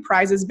I do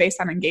prizes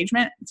based on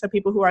engagement. So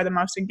people who are the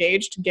most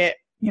engaged get,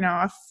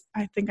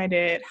 I think I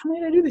did, how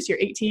many did I do this year?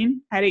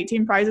 18. I had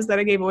 18 prizes that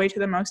I gave away to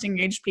the most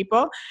engaged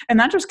people. And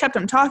that just kept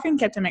them talking,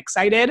 kept them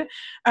excited.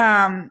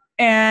 And,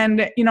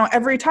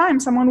 every time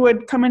someone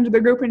would come into the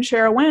group and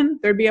share a win,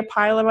 there'd be a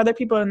pile of other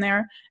people in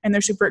there, and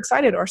they're super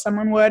excited. Or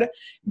someone would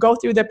go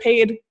through the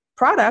paid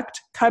product,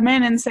 come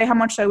in and say how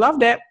much they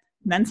loved it.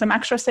 Then some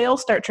extra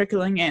sales start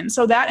trickling in.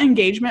 So that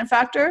engagement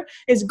factor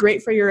is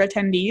great for your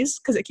attendees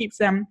because it keeps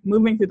them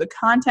moving through the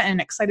content and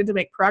excited to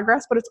make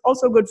progress, but it's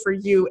also good for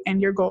you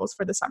and your goals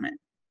for the summit.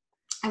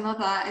 I love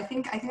that. I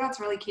think that's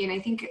really key. And I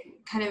think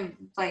kind of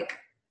like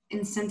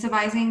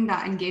incentivizing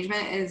that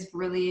engagement is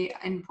really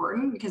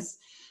important, because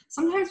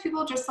sometimes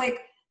people just like,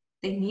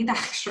 they need that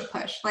extra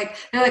push. Like,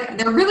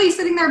 they're really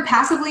sitting there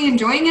passively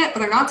enjoying it, but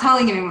they're not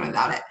telling anyone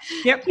about it.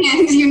 Yep.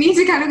 And you need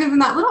to kind of give them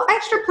that little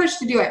extra push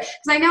to do it.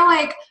 Because I know,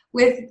 like,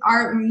 with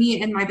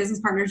me and my business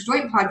partners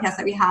joint podcast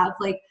that we have,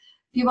 like,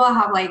 people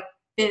have like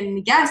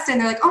been guests and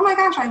they're like, oh my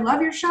gosh, I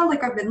love your show.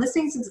 Like, I've been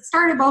listening since it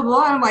started, blah, blah,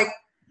 blah. And I'm like,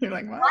 you're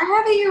like, what? Why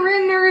haven't you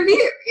written a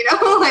review?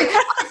 Like,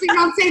 obviously you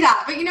don't say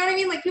that, but you know what I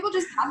mean? Like, people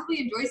just passively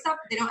enjoy stuff,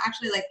 but they don't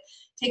actually like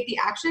take the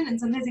action. And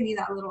sometimes they need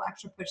that little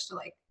extra push to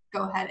like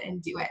go ahead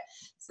and do it.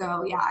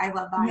 So yeah, I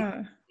love that.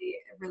 Yeah.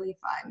 It's really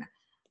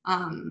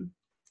fun.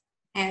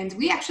 And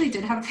we actually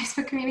did have a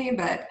Facebook community,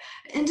 but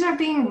it ended up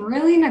being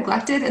really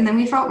neglected, and then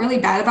we felt really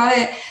bad about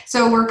it.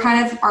 So we're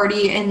kind of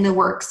already in the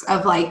works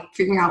of like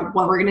figuring out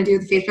what we're going to do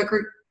with the Facebook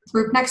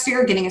group next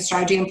year, getting a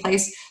strategy in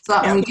place so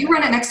that when we do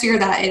run it next year,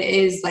 that it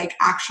is like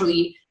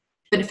actually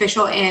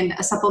beneficial and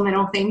a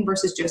supplemental thing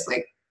versus just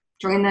like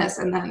join this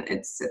and then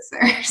it sits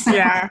there. So.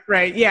 Yeah,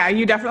 right. Yeah,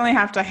 you definitely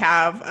have to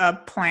have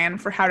a plan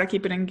for how to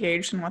keep it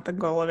engaged and what the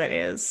goal of it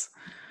is.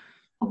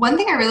 One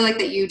thing I really like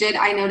that you did,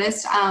 I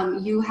noticed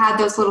you had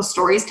those little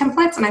stories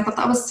templates, and I thought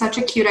that was such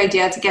a cute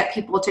idea to get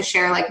people to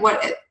share like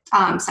what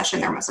session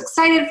they're most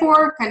excited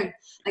for, kind of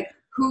like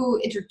who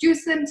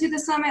introduced them to the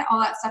summit, all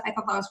that stuff. I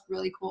thought that was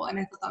really cool, and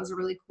I thought that was a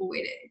really cool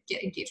way to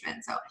get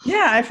engagement. So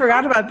yeah, I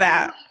forgot about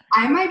that.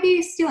 I might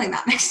be stealing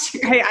that next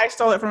year. Hey, I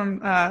stole it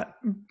from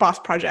Boss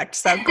Project,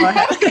 so go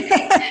ahead.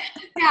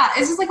 Yeah,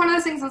 it's just like one of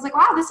those things I was like,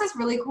 wow, this is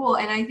really cool.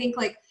 And I think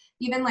like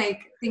even like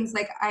things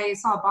like I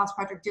saw Boss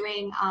Project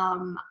doing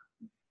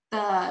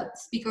the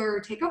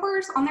speaker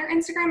takeovers on their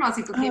Instagram. I was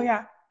like, okay,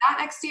 that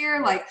next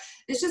year. Like,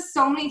 there's just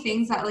so many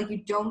things that like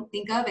you don't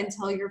think of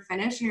until you're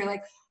finished and you're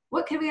like,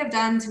 what could we have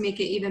done to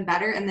make it even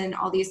better? And then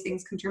all these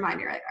things come to your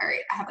mind. You're like, all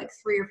right, I have like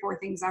 3 or 4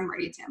 things I'm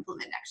ready to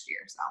implement next year.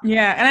 So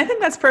yeah, and I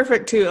think that's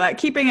perfect too. Like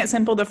keeping it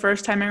simple the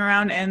first time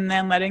around and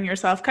then letting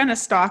yourself kind of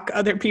stalk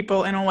other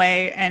people in a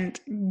way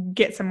and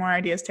get some more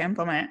ideas to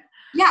implement.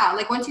 Yeah,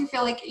 like once you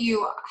feel like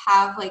you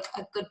have like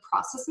a good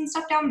process and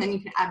stuff down, then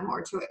you can add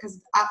more to it. Because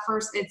at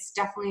first it's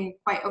definitely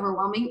quite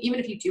overwhelming. Even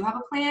if you do have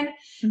a plan,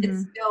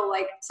 it's still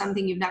like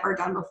something you've never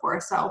done before.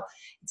 So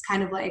it's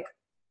kind of like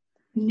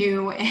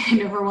new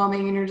and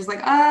overwhelming, and you're just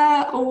like,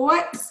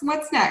 what's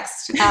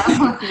next?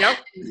 Yep.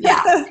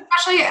 Yeah,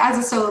 especially as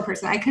a solo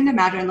person, I couldn't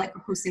imagine like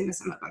hosting this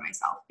summit by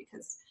myself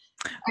because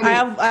I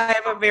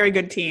have a very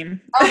good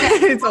team.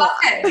 Okay, well,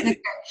 that's good.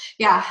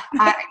 Yeah,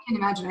 I can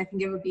imagine. I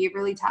think it would be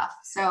really tough.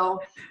 So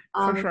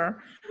for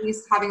sure, at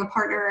least having a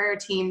partner or a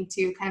team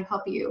to kind of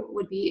help you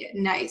would be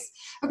nice.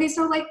 Okay,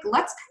 so like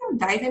let's kind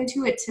of dive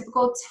into a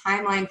typical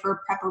timeline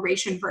for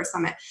preparation for a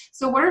summit.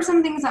 So what are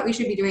some things that we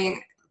should be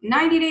doing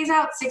 90 days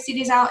out, 60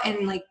 days out,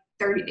 and like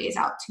 30 days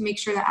out to make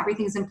sure that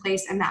everything's in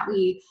place and that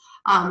we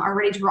are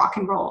ready to rock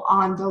and roll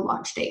on the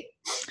launch date?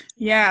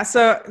 Yeah,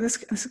 so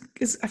this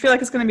is, I feel like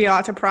it's going to be a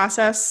lot to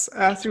process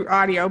through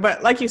audio,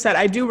 but like you said,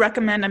 I do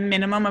recommend a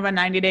minimum of a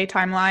 90-day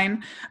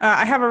timeline.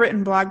 I have a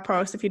written blog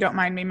post, if you don't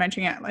mind me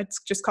mentioning it.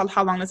 It's just called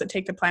How Long Does It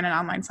Take to Plan an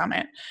Online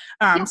Summit?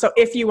 So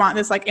if you want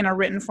this like in a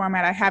written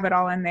format, I have it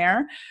all in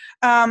there.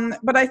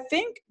 But I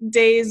think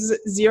days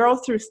 0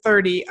 through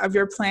 30 of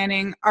your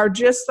planning are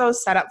just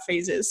those setup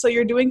phases. So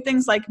you're doing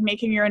things like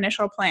making your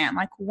initial plan,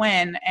 like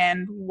when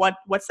and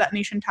what's that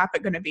niche and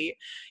topic going to be.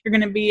 You're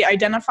going to be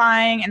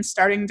identifying and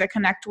starting to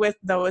connect with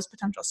those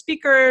potential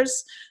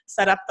speakers,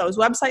 set up those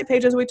website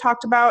pages we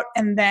talked about,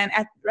 and then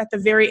at the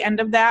very end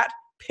of that,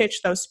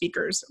 pitch those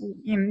speakers.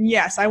 And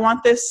yes, I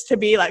want this to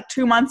be like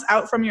 2 months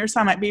out from your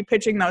summit, be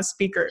pitching those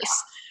speakers.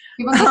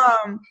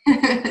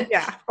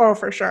 Yeah, oh,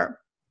 for sure.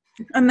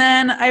 And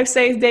then I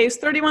say days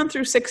 31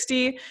 through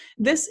 60,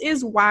 this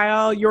is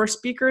while your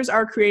speakers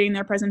are creating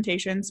their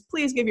presentations.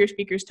 Please give your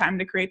speakers time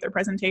to create their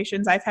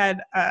presentations. I've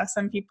had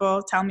some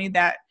people tell me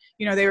that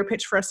they were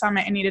pitched for a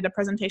summit and needed a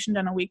presentation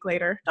done a week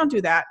later. Don't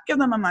do that. Give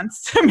them a month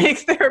to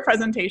make their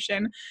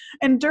presentation.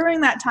 And during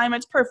that time,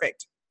 it's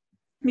perfect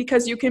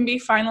because you can be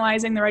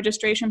finalizing the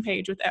registration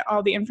page with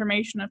all the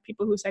information of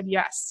people who said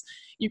yes.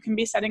 You can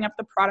be setting up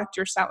the product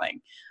you're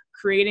selling,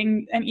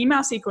 creating an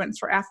email sequence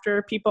for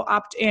after people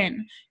opt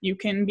in. You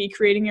can be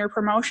creating your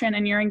promotion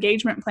and your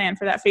engagement plan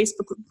for that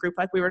Facebook group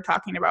like we were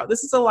talking about.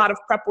 This is a lot of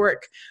prep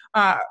work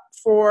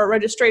for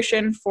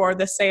registration, for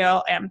the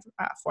sale, and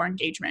for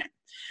engagement.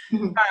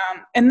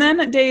 And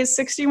then days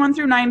 61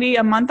 through 90,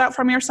 a month out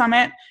from your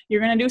summit,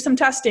 you're going to do some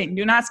testing.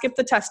 Do not skip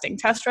the testing.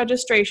 Test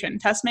registration,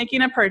 test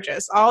making a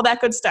purchase, all that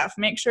good stuff.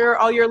 Make sure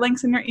all your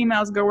links and your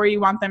emails go where you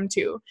want them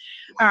to.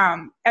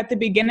 At the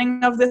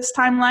beginning of this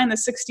timeline, the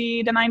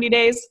 60 to 90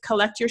 days,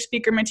 collect your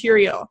speaker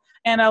material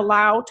and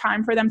allow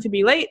time for them to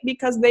be late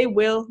because they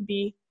will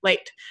be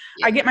late.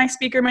 Yeah. I get my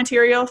speaker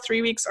material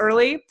 3 weeks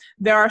early.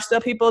 There are still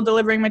people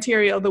delivering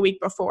material the week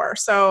before.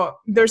 So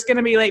there's going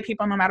to be late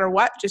people no matter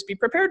what. Just be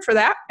prepared for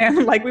that.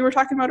 And like we were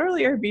talking about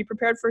earlier, be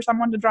prepared for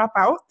someone to drop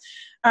out.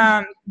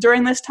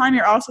 During this time,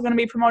 you're also going to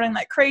be promoting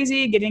like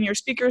crazy, getting your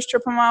speakers to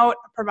promote,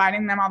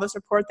 providing them all the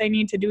support they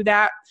need to do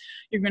that.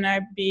 You're going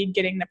to be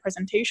getting the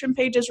presentation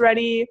pages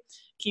ready,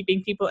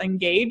 keeping people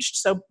engaged.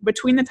 So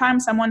between the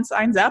time someone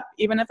signs up,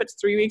 even if it's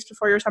 3 weeks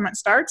before your summit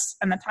starts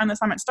and the time the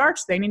summit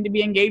starts, they need to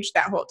be engaged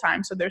that whole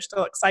time. So they're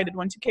still excited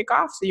once you kick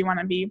off. So you want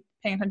to be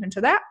paying attention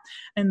to that.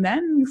 And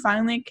then you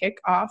finally kick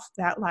off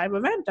that live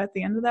event at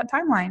the end of that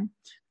timeline.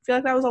 I feel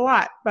like that was a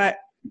lot, but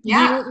do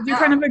you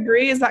kind of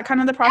agree? Is that kind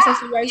of the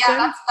process you guys did?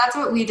 Yeah, that's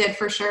what we did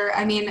for sure.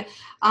 I mean,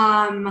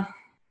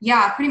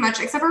 pretty much,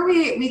 except for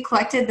we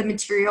collected the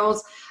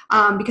materials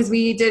because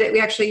we did it.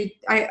 We actually,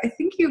 I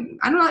think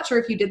I'm not sure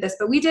if you did this,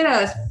 but we did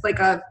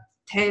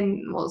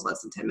it was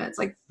less than 10 minutes,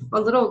 like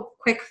a little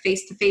quick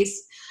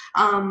face-to-face,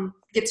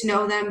 get to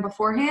know them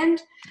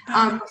beforehand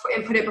and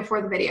put it before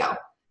the video.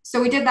 So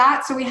we did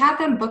that. So we had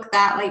them book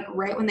that like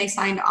right when they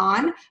signed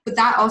on, but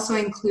that also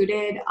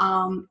included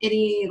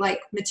any like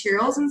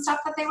materials and stuff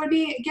that they would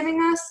be giving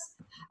us.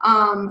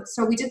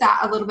 So we did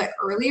that a little bit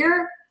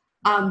earlier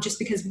just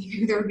because we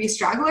knew there would be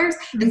stragglers.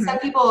 Mm-hmm. And some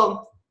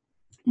people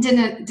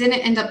didn't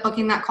end up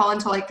booking that call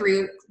until like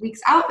 3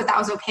 weeks out, but that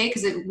was okay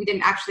because we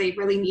didn't actually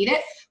really need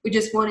it. We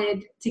just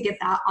wanted to get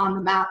that on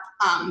the map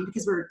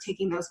because we're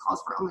taking those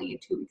calls for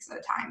only 2 weeks at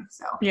a time.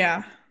 So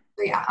yeah.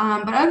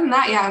 But other than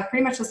that,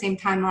 pretty much the same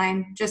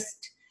timeline.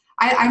 Just,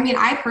 I mean,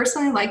 I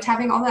personally liked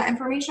having all that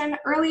information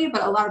early,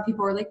 but a lot of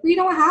people were like, we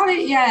don't have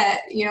it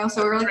yet,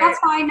 so we were like, That's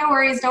fine, no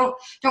worries, don't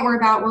worry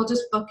about it. We'll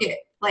just book it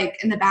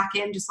like in the back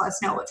end, just let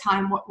us know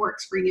what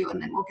works for you, and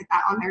then we'll get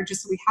that on there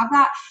just so we have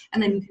that,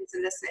 and then you can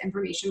send us the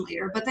information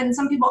later. But then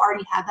some people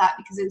already had that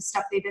because it was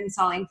stuff they've been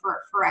selling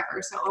for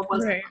forever, so it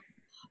wasn't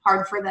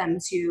hard for them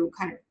to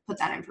kind of put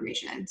that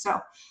information in. So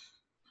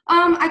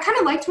I kind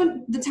of liked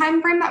the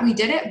time frame that we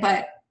did it,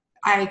 but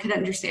I could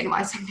understand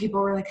why some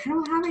people were like, I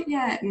don't have it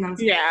yet. And I was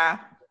like, Yeah.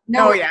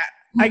 no. Oh yeah.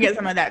 I get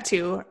some of that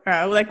too.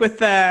 Like with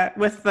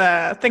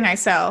the thing I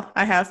sell,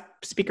 I have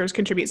speakers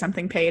contribute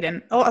something paid,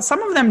 and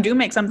some of them do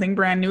make something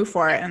brand new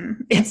for it,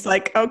 and it's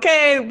like,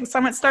 okay,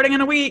 Summit's starting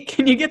in a week.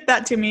 Can you get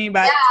that to me?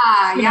 But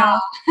yeah.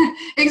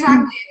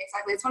 Exactly.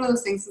 It's one of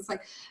those things. It's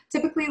like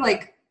typically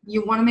like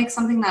you want to make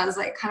something that is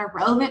like kind of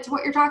relevant to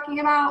what you're talking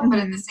about, but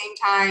at the same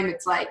time,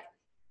 it's like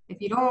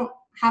if you don't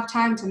have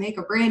time to make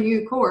a brand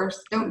new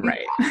course, don't do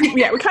that.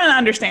 Yeah, we kind of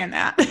understand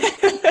that.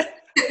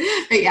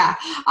 But yeah,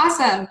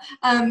 awesome.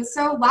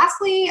 So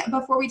lastly,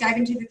 before we dive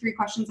into the 3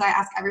 questions I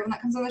ask everyone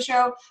that comes on the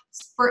show,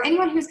 for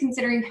anyone who's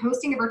considering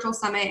hosting a virtual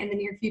summit in the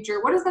near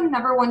future, what is the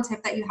number 1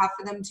 tip that you have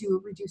for them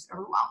to reduce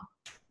overwhelm?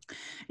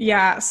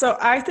 Yeah, so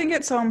I think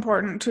it's so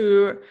important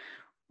to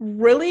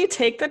really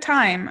take the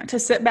time to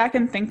sit back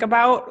and think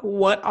about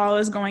what all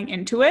is going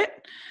into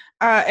it,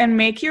 and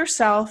make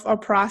yourself a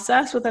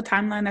process with a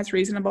timeline that's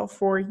reasonable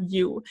for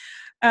you.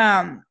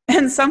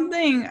 And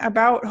something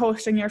about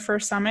hosting your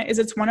first summit is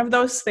it's one of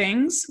those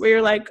things where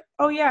you're like,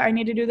 oh yeah, I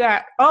need to do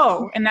that.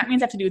 Oh, and that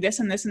means I have to do this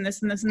and this and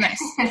this and this and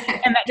this.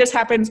 And that just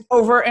happens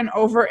over and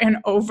over and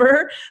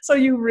over. So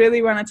you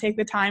really want to take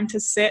the time to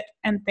sit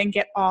and think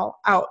it all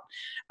out.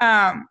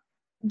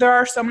 There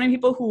are so many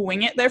people who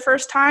wing it their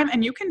first time,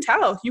 and you can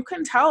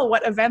tell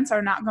what events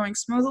are not going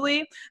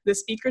smoothly. The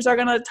speakers are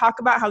going to talk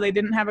about how they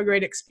didn't have a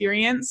great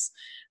experience.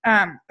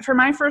 For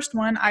my first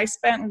one, I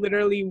spent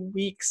literally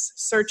weeks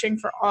searching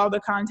for all the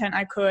content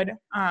I could.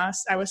 I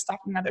was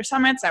stalking other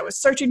summits. I was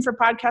searching for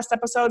podcast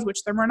episodes,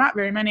 which there were not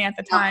very many at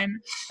the time,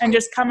 and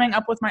just coming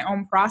up with my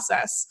own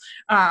process.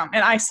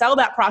 And I sell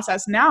that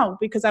process now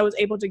because I was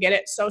able to get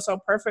it so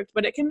perfect,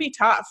 but it can be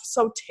tough.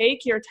 So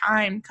take your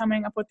time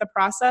coming up with the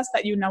process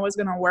that you know is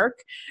going to work,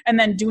 and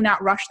then do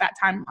not rush that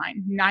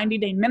timeline.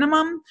 90-day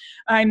minimum.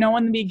 I know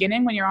in the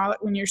beginning when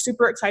you're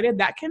super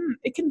excited,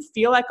 it can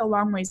feel like a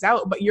long ways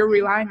out, but you're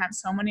relying on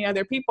so many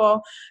other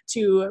people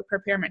to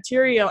prepare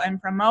material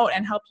and promote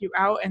and help you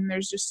out, and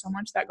there's just so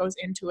much that goes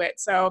into it.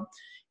 So,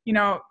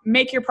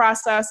 make your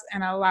process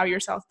and allow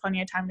yourself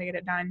plenty of time to get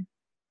it done.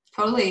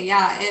 Totally,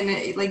 yeah.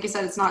 And like you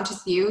said, it's not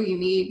just you. You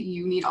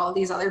need all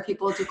these other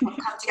people to come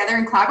together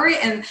and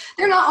collaborate, and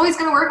they're not always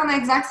going to work on the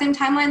exact same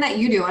timeline that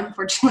you do,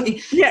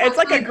 unfortunately. Yeah, it's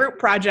like a group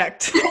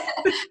project.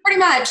 Pretty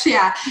much,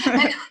 yeah.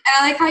 And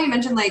I like how you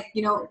mentioned, like,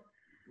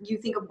 you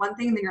think of one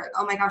thing and then you're like,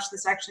 oh my gosh,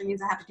 this actually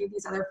means I have to do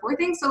these other 4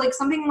 things. So like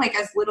something like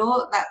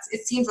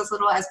it seems as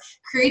little as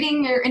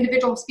creating your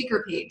individual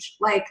speaker page.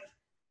 Like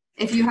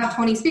if you have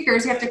 20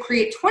 speakers, you have to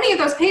create 20 of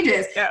those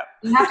pages. Yeah.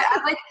 You have to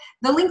add like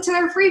the link to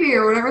their freebie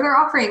or whatever they're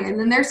offering, and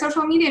then their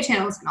social media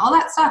channels and all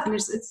that stuff. And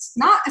it's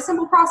not a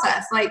simple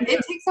process. Like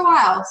it takes a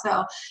while.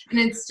 So, and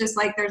it's just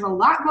like, there's a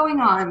lot going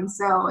on.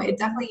 So you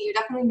definitely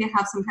need to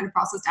have some kind of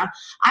process down.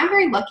 I'm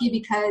very lucky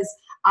because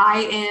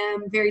I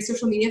am very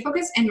social media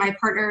focused, and my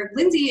partner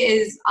Lindsay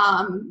is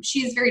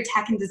she is very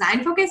tech and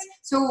design focused.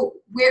 So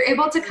we're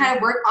able to kind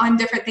of work on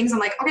different things. I'm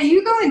like, okay,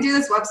 you go and do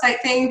this website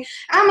thing, and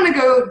I'm gonna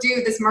go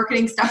do this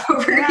marketing stuff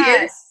over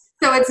here.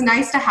 So it's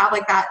nice to have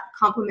like that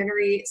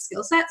complementary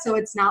skill set. So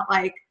it's not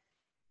like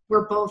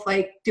we're both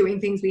like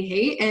doing things we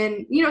hate.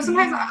 And,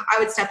 sometimes I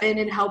would step in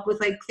and help with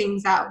like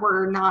things that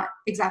were not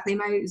exactly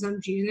my zone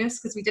of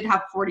genius, because we did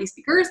have 40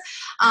 speakers.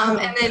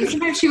 And then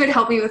sometimes she would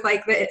help me with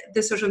like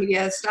the social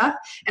media stuff,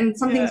 and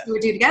some things we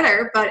would do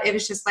together. But it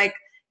was just like,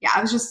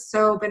 it was just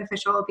so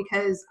beneficial,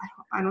 because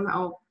I don't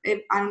know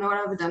what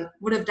I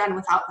would have done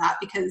without that,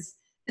 because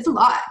it's a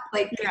lot.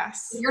 Like, if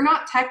you're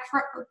not tech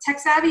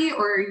savvy,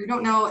 or you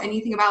don't know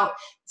anything about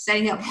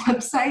setting up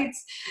websites,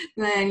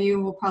 then you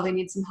will probably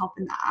need some help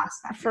in that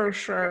aspect. For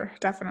sure.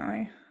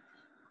 Definitely.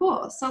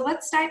 Cool. So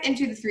let's dive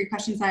into the 3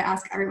 questions I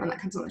ask everyone that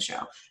comes on the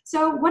show.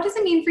 So what does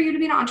it mean for you to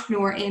be an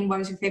entrepreneur, and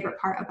what is your favorite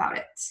part about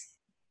it?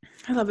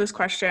 I love this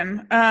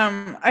question.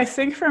 I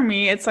think for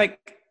me, it's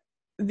like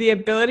the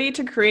ability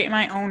to create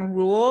my own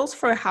rules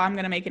for how I'm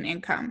going to make an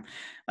income.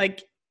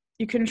 Like,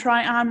 you can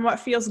try on what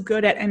feels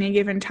good at any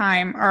given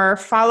time, or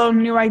follow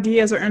new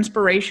ideas or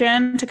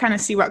inspiration to kind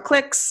of see what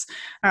clicks,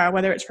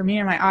 whether it's for me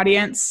or my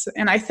audience.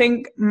 And I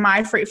think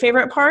my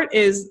favorite part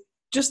is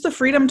just the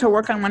freedom to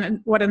work on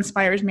what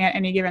inspires me at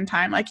any given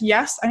time. Like,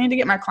 yes, I need to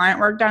get my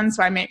client work done,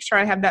 so I make sure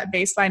I have that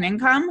baseline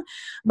income.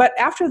 But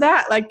after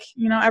that, like,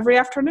 every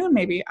afternoon,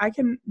 maybe I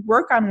can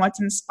work on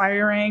what's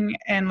inspiring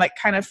and like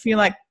kind of feel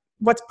like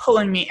what's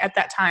pulling me at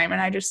that time.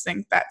 And I just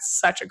think that's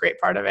such a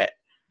great part of it.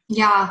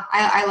 Yeah,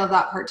 I love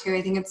that part too.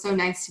 I think it's so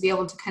nice to be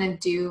able to kind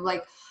of do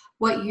like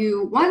what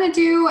you want to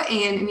do.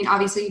 And I mean,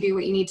 obviously you do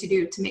what you need to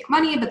do to make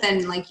money, but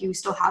then like you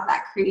still have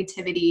that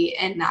creativity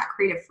and that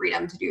creative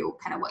freedom to do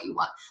kind of what you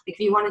want. Like if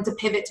you wanted to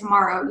pivot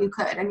tomorrow, you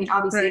could. I mean,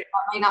 obviously that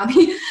might not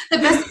be the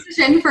best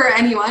decision for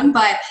anyone,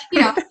 but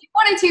if you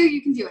wanted to,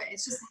 you can do it.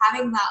 It's just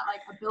having that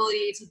like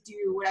ability to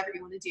do whatever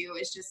you want to do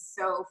is just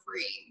so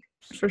freeing.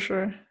 For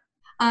sure.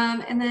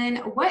 And then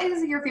what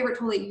is your favorite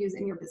tool that you use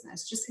in your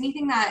business? Just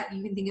anything that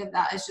you can think of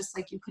that is just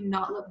like you could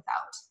not live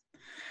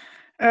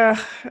without.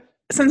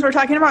 since we're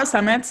talking about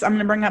summits, I'm going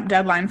to bring up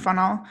Deadline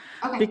Funnel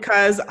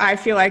because I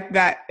feel like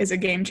that is a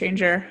game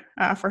changer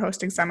for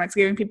hosting summits.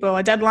 Giving people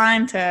a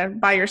deadline to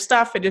buy your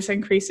stuff, it just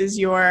increases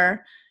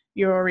your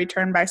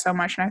return by so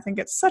much. And I think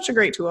it's such a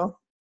great tool.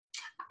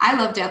 I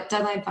love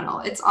Deadline Funnel.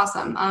 It's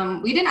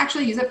awesome. We didn't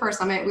actually use it for a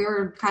summit. We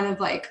were kind of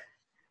like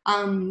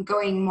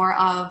going more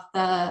of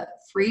the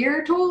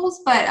freer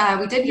tools, but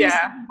we did use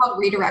something called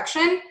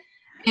redirection,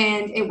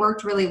 and it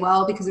worked really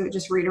well because it would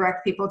just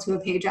redirect people to a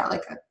page at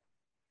like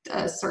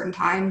a certain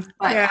time.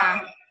 But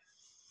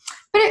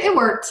it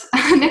worked.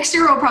 Next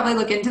year we'll probably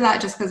look into that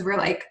just because we're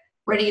like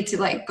ready to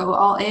like go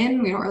all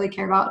in. We don't really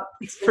care about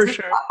expenses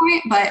at that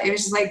point, but it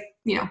was just like,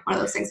 you know, one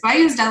of those things. But I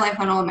use Deadline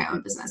Funnel in my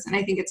own business, and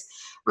I think it's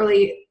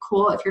really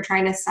cool if you're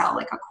trying to sell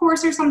like a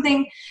course or something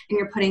and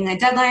you're putting a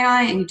deadline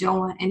on it and you don't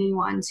want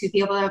anyone to be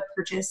able to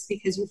purchase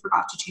because you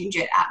forgot to change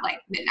it at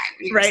like midnight.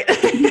 When you're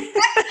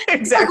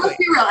Exactly. Let's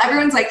be real.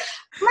 Everyone's like,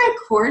 my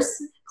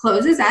course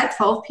closes at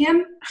 12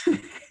 p.m.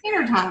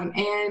 standard time,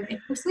 and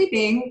if you're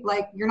sleeping,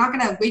 like you're not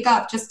going to wake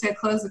up just to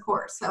close the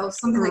course. So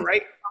something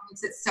like that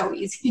makes it so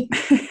easy.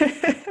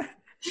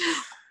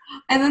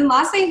 And then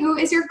lastly, who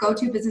is your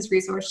go-to business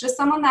resource? Just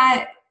someone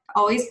that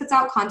always puts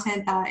out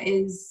content that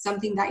is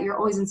something that you're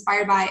always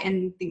inspired by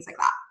and things like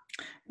that.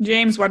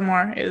 James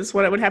Wedmore is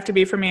what it would have to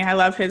be for me. I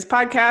love his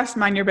podcast,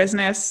 Mind Your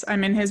Business.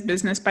 I'm in his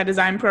Business by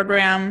Design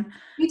program.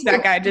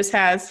 That guy just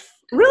has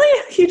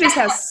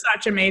has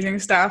such amazing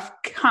stuff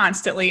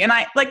constantly. And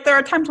there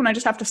are times when I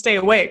just have to stay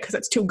awake because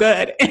it's too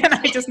good and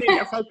I just need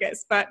to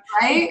focus. But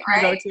right.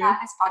 Yeah,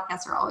 his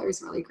podcasts are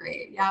always really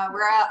great. Yeah,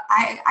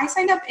 I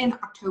signed up in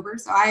October,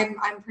 so I'm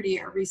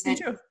pretty recent.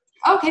 Me too.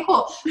 Okay,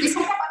 cool.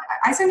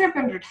 I signed up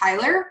under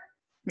Tyler.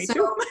 Me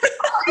too.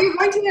 Are you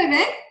going to the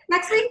event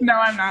next week? No,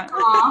 I'm not.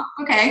 Aw,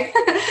 okay.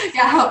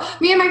 Yeah,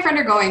 me and my friend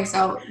are going,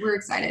 so we're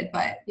excited.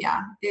 But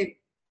yeah,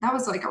 that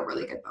was like a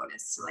really good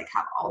bonus to like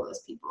have all those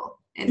people.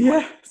 And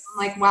I'm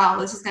like, wow,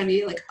 this is going to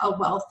be like a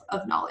wealth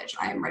of knowledge.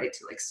 I am ready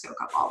to like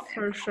soak up all of it.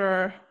 For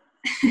sure.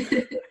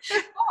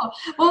 Cool.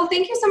 Well,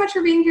 thank you so much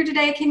for being here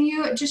today. Can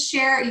you just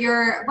share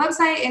your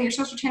website and your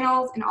social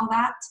channels and all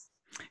that?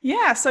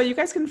 Yeah, so you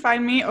guys can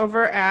find me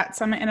over at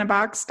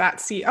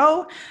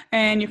summitinabox.co,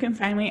 and you can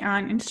find me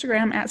on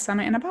Instagram at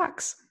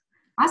summitinabox.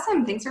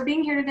 Awesome. Thanks for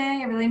being here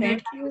today. I really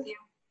enjoyed talking with you.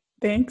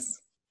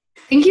 Thanks.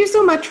 Thank you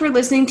so much for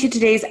listening to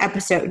today's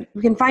episode.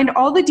 You can find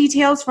all the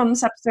details from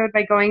this episode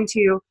by going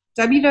to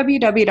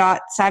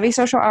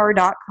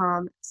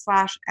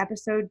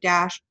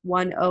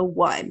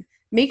www.savvysocialhour.com/episode-101.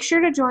 Make sure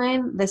to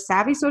join the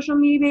Savvy Social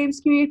Media Babes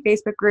community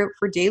Facebook group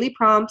for daily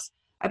prompts,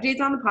 updates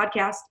on the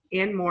podcast,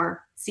 and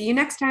more. See you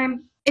next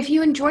time. If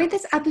you enjoyed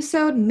this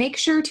episode, make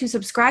sure to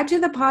subscribe to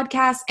the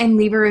podcast and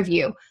leave a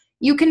review.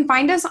 You can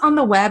find us on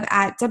the web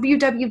at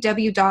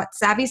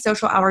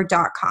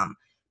www.savvysocialhour.com.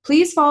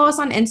 Please follow us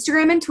on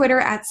Instagram and Twitter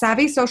at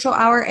Savvy Social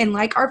Hour and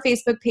like our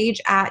Facebook page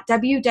at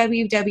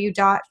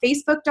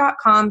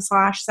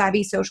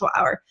www.facebook.com/Savvy Social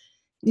Hour.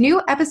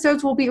 New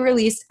episodes will be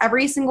released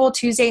every single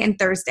Tuesday and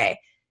Thursday.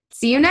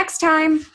 See you next time.